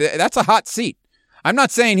be, that's a hot seat. I'm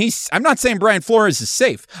not saying Brian Flores is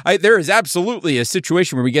safe. There is absolutely a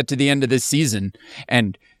situation where we get to the end of this season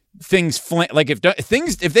and things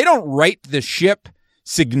if they don't right the ship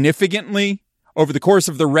significantly over the course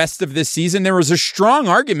of the rest of this season, there was a strong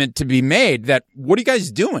argument to be made that what are you guys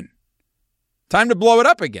doing? Time to blow it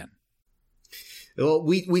up again. Well,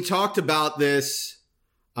 we talked about this.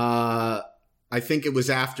 I think it was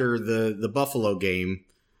after the Buffalo game.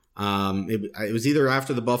 It was either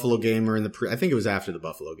after the Buffalo game or I think it was after the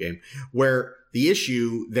Buffalo game, where the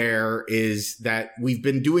issue there is that we've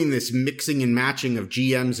been doing this mixing and matching of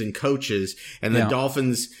GMs and coaches, and the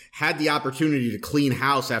Dolphins had the opportunity to clean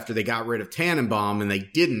house after they got rid of Tannenbaum, and they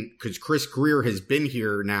didn't, because Chris Greer has been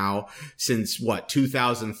here now since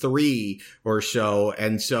 2003 or so.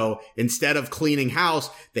 And so instead of cleaning house,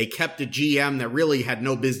 they kept a GM that really had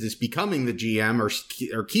no business becoming the GM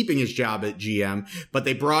or keeping his job at GM, but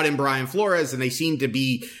they brought in Brian Flores, and they seem to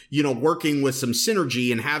be, working with some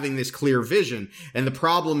synergy and having this clear vision. And the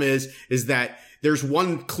problem is that there's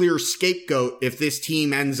one clear scapegoat if this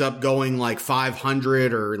team ends up going like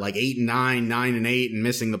 500 or like 8-9, 9-8 and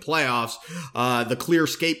missing the playoffs. The clear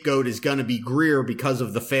scapegoat is going to be Greer because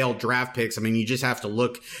of the failed draft picks. I mean, you just have to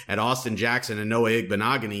look at Austin Jackson and Noah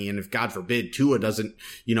Igbenogany, and if God forbid Tua doesn't,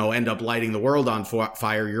 end up lighting the world on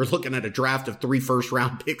fire, you're looking at a draft of 3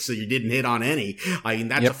 first-round picks that you didn't hit on any. I mean,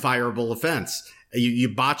 that's a fireable offense.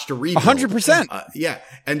 You botched a rebuild. 100%. Yeah.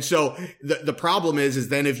 And so the problem is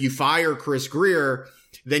then if you fire Chris Greer,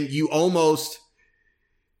 then you almost,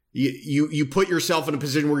 you put yourself in a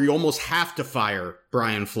position where you almost have to fire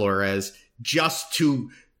Brian Flores just to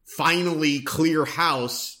finally clear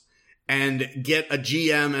house and get a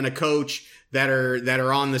GM and a coach that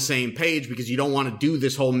are on the same page, because you don't want to do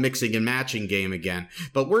this whole mixing and matching game again.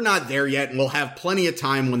 But we're not there yet, and we'll have plenty of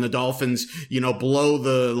time when the Dolphins, blow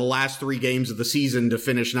the last 3 games of the season to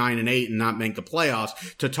finish 9-8 and not make the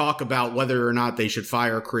playoffs, to talk about whether or not they should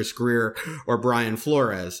fire Chris Greer or Brian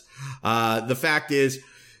Flores. The fact is,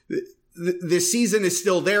 this season is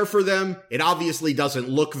still there for them. It obviously doesn't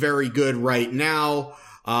look very good right now.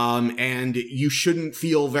 And you shouldn't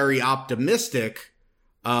feel very optimistic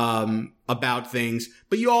about things,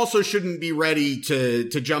 but you also shouldn't be ready to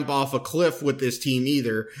jump off a cliff with this team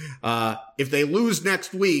either. If they lose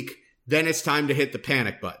next week, then it's time to hit the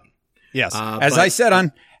panic button. Yes. As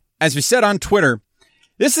we said on Twitter,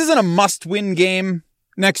 this isn't a must-win game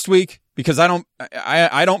next week, because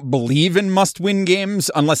I don't believe in must-win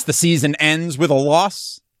games unless the season ends with a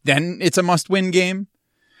loss. Then it's a must-win game,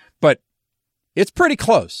 but it's pretty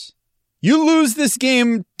close. You lose this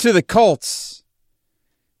game to the Colts,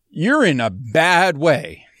 you're in a bad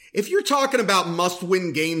way. If you're talking about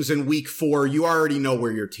must-win games in week 4, you already know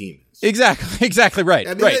where your team is. Exactly right.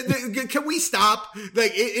 I mean, right. Can we stop?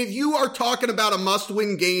 Like, if you are talking about a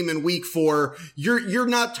must-win game in week 4, you're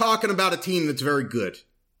not talking about a team that's very good.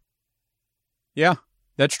 Yeah,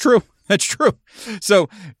 that's true. That's true. So,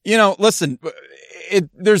 listen,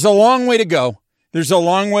 there's a long way to go.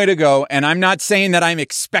 And I'm not saying that I'm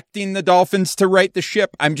expecting the Dolphins to right the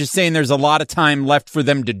ship. I'm just saying there's a lot of time left for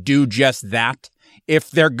them to do just that.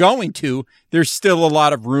 If they're going to, there's still a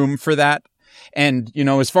lot of room for that. And,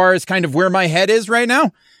 as far as kind of where my head is right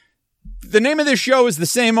now, the name of this show is the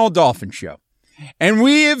Same Old Dolphins Show. And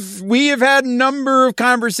we have had a number of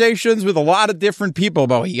conversations with a lot of different people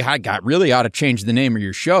about, you really ought to change the name of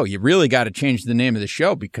your show. You really got to change the name of the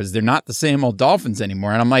show because they're not the Same Old Dolphins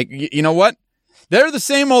anymore. And I'm like, you know what? They're the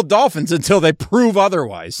same old Dolphins until they prove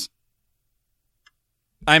otherwise.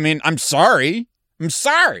 I mean, I'm sorry.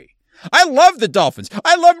 I love the Dolphins.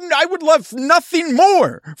 I would love nothing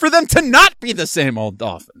more for them to not be the same old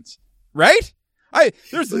Dolphins. Right?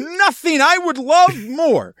 There's nothing I would love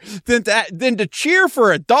more than to cheer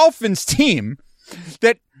for a Dolphins team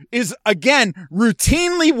that is, again,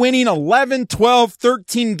 routinely winning 11, 12,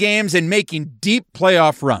 13 games and making deep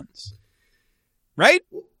playoff runs. Right?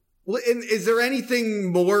 Well, and is there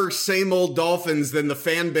anything more same old Dolphins than the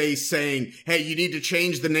fan base saying, hey, you need to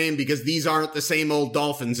change the name because these aren't the same old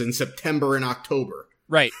Dolphins in September and October?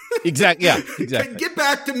 Right. Exactly. Yeah, exactly. Get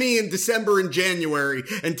back to me in December and January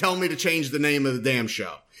and tell me to change the name of the damn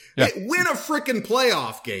show. Yeah. Hey, win a freaking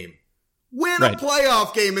playoff game. Win a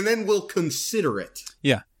playoff game, and then we'll consider it.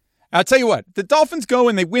 Yeah. I'll tell you what, the Dolphins go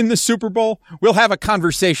and they win the Super Bowl, we'll have a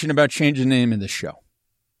conversation about changing the name of the show.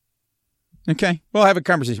 Okay, we'll have a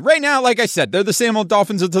conversation. Right now, like I said, they're the same old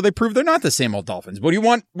Dolphins until they prove they're not the same old Dolphins. What do you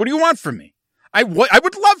want? What do you want from me? I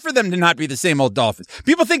would love for them to not be the same old Dolphins.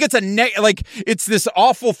 People think it's it's this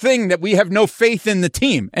awful thing that we have no faith in the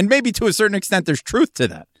team. And maybe to a certain extent, there's truth to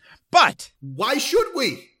that. But why should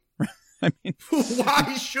we? I mean,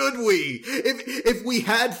 why should we? If we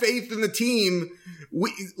had faith in the team,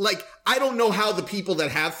 I don't know how the people that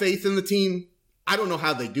have faith in the team, I don't know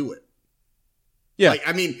how they do it. Yeah.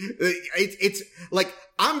 It's like,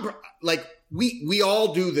 we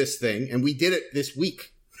all do this thing, and we did it this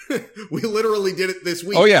week. We literally did it this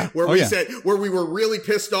week. Oh, yeah. Where where we were really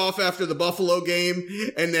pissed off after the Buffalo game.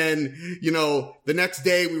 And then, the next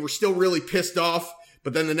day we were still really pissed off.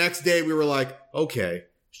 But then the next day we were like, okay,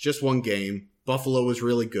 it's just one game. Buffalo was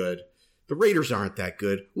really good. The Raiders aren't that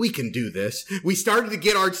good. We can do this. We started to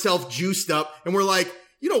get ourselves juiced up and we're like,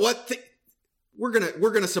 you know what? We're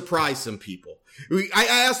going to surprise some people. I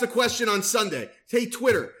asked a question on Sunday. Hey,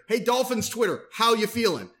 Twitter. Hey, Dolphins Twitter. How you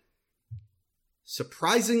feeling?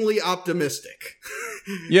 Surprisingly optimistic.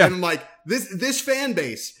 Yeah. And I'm like, this fan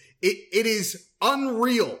base, it is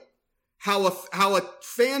unreal how a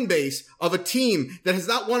fan base of a team that has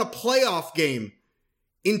not won a playoff game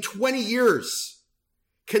in 20 years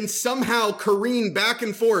can somehow careen back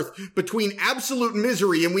and forth between absolute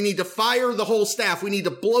misery and we need to fire the whole staff. We need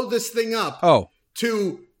to blow this thing up.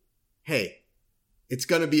 To, hey, it's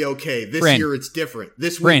going to be okay. This year it's different.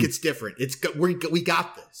 This week it's different. We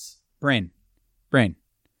got this. Brain.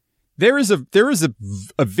 There is a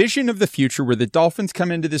vision of the future where the Dolphins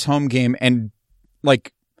come into this home game and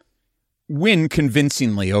win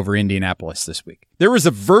convincingly over Indianapolis this week. There is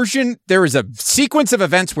a sequence of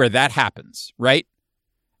events where that happens, right?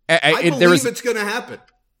 I believe it's going to happen.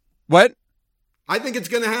 What? I think it's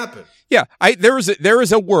going to happen. Yeah, there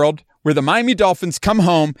is a world where the Miami Dolphins come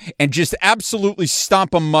home and just absolutely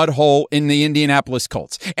stomp a mud hole in the Indianapolis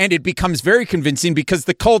Colts. And it becomes very convincing because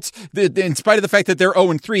the Colts, in spite of the fact that they're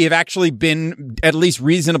 0-3, have actually been at least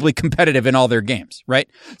reasonably competitive in all their games, right?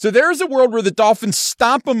 So there is a world where the Dolphins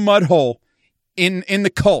stomp a mud hole in the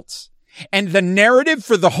Colts. And the narrative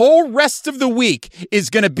for the whole rest of the week is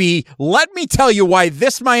going to be, let me tell you why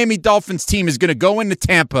this Miami Dolphins team is going to go into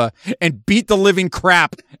Tampa and beat the living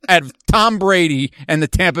crap out of Tom Brady and the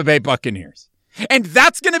Tampa Bay Buccaneers. And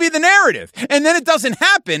that's going to be the narrative. And then it doesn't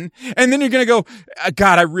happen. And then you're going to go,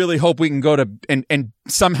 God, I really hope we can go to and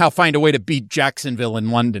somehow find a way to beat Jacksonville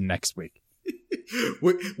in London next week.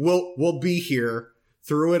 We'll be here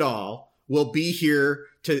through it all. We'll be here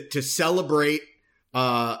to celebrate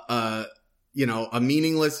a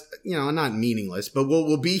meaningless, not meaningless, but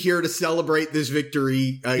we'll be here to celebrate this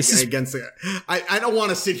victory against the, I don't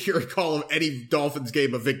want to sit here and call any Dolphins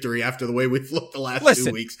game a victory after the way we've looked the last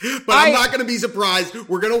 2 weeks, but I'm not going to be surprised.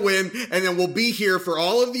 We're going to win. And then we'll be here for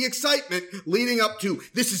all of the excitement leading up to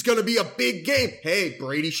this is going to be a big game. Hey,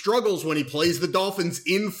 Brady struggles when he plays the Dolphins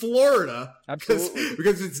in Florida. Absolutely.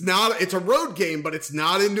 Because it's a road game, but it's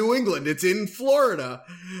not in New England. It's in Florida.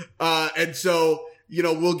 And so,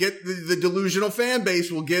 we'll get the delusional fan base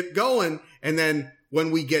will get going. And then when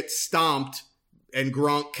we get stomped and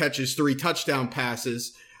Gronk catches 3 touchdown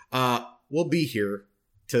passes, we'll be here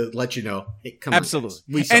to let you know. Hey, come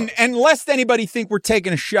Absolutely. On, and lest anybody think we're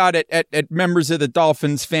taking a shot at members of the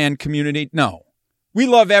Dolphins fan community. No, we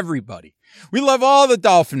love everybody. We love all the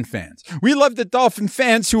Dolphin fans. We love the Dolphin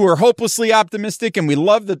fans who are hopelessly optimistic, and we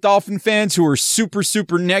love the Dolphin fans who are super,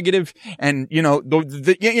 super negative. And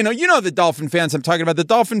the Dolphin fans I'm talking about. The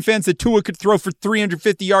Dolphin fans that Tua could throw for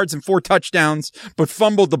 350 yards and 4 touchdowns, but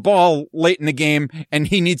fumbled the ball late in the game, and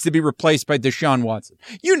he needs to be replaced by Deshaun Watson.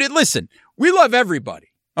 Listen, we love everybody.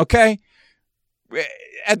 Okay.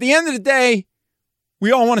 At the end of the day,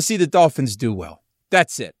 we all want to see the Dolphins do well.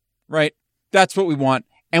 That's it, right? That's what we want.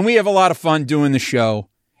 And we have a lot of fun doing the show.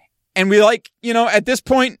 And we at this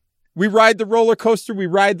point, we ride the roller coaster. We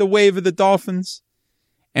ride the wave of the Dolphins.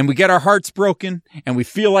 And we get our hearts broken. And we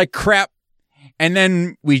feel like crap. And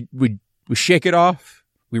then we shake it off.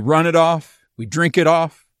 We run it off. We drink it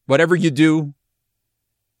off. Whatever you do.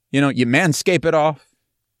 You manscape it off.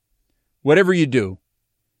 Whatever you do.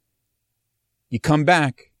 You come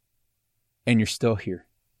back. And you're still here.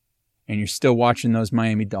 And you're still watching those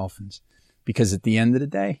Miami Dolphins. Because at the end of the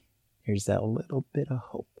day, there's that little bit of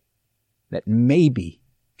hope that maybe,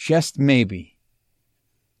 just maybe,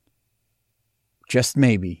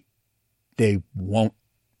 they won't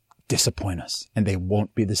disappoint us and they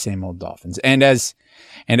won't be the same old Dolphins. And as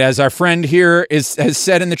our friend here has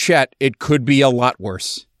said in the chat, it could be a lot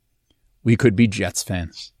worse. We could be Jets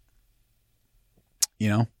fans,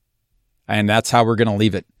 and that's how we're going to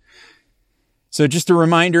leave it. So just a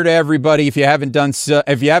reminder to everybody, if you haven't done so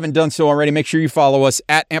already, make sure you follow us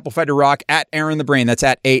at Amplified to Rock, at Aaron the Brain. That's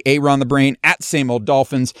at Aaron the Brain, at Same Old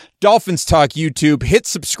Dolphins, Dolphins Talk YouTube. Hit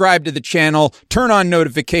subscribe to the channel. Turn on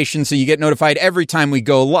notifications so you get notified every time we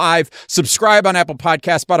go live. Subscribe on Apple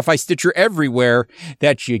Podcasts, Spotify, Stitcher, everywhere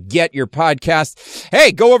that you get your podcast.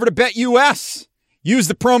 Hey, go over to BetUS. Use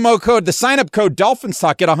the promo code, the sign-up code Dolphins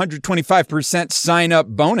Talk, get 125% sign-up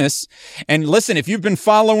bonus. And listen, if you've been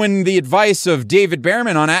following the advice of David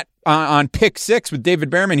Behrman on Pick 6 with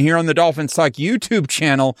David Behrman here on the Dolphins Talk YouTube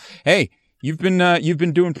channel, hey, you've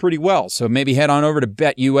been doing pretty well. So maybe head on over to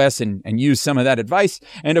BetUS and use some of that advice.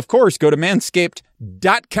 And of course, go to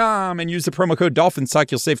manscaped.com and use the promo code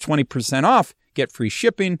DolphinsTalk. You'll save 20% off, get free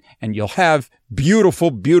shipping, and you'll have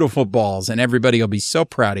beautiful, beautiful balls. And everybody will be so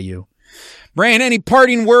proud of you. Brian, any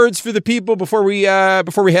parting words for the people before we head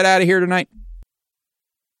out of here tonight?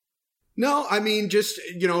 No, I mean, just,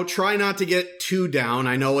 try not to get too down.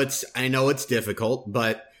 I know it's difficult,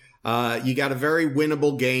 but you got a very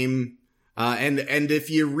winnable game. And if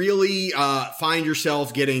you really find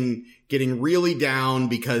yourself getting really down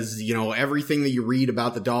because, everything that you read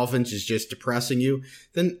about the Dolphins is just depressing you,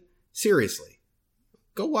 then seriously,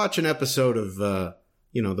 go watch an episode of the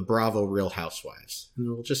Bravo Real Housewives. And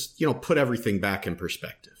it'll just, put everything back in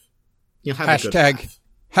perspective. Have a good laugh.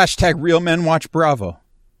 Hashtag real men watch Bravo.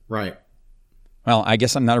 Right. Well, I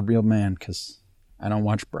guess I'm not a real man because I don't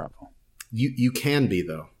watch Bravo. You can be,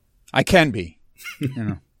 though. I can be.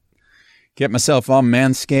 Get myself all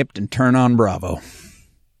manscaped and turn on Bravo.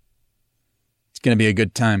 It's going to be a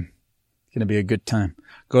good time. It's going to be a good time.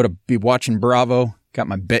 Go to be watching Bravo. Got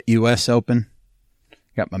my BetUS open.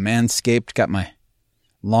 Got my Manscaped. Got my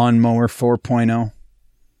Lawnmower 4.0.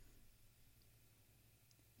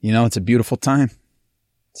 It's a beautiful time.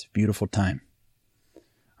 It's a beautiful time.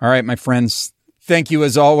 All right, my friends. Thank you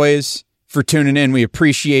as always for tuning in. We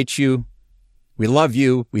appreciate you. We love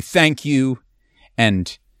you. We thank you.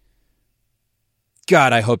 And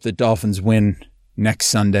God, I hope the Dolphins win next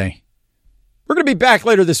Sunday. We're going to be back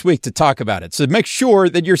later this week to talk about it. So make sure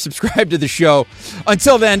that you're subscribed to the show.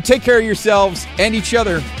 Until then, take care of yourselves and each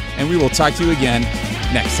other. And we will talk to you again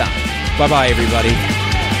next time. Bye-bye, everybody.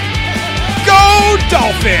 Go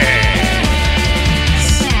Dolphins!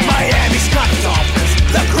 Miami's got the Dolphins,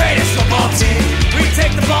 the greatest football team. We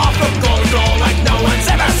take the ball from goal to goal like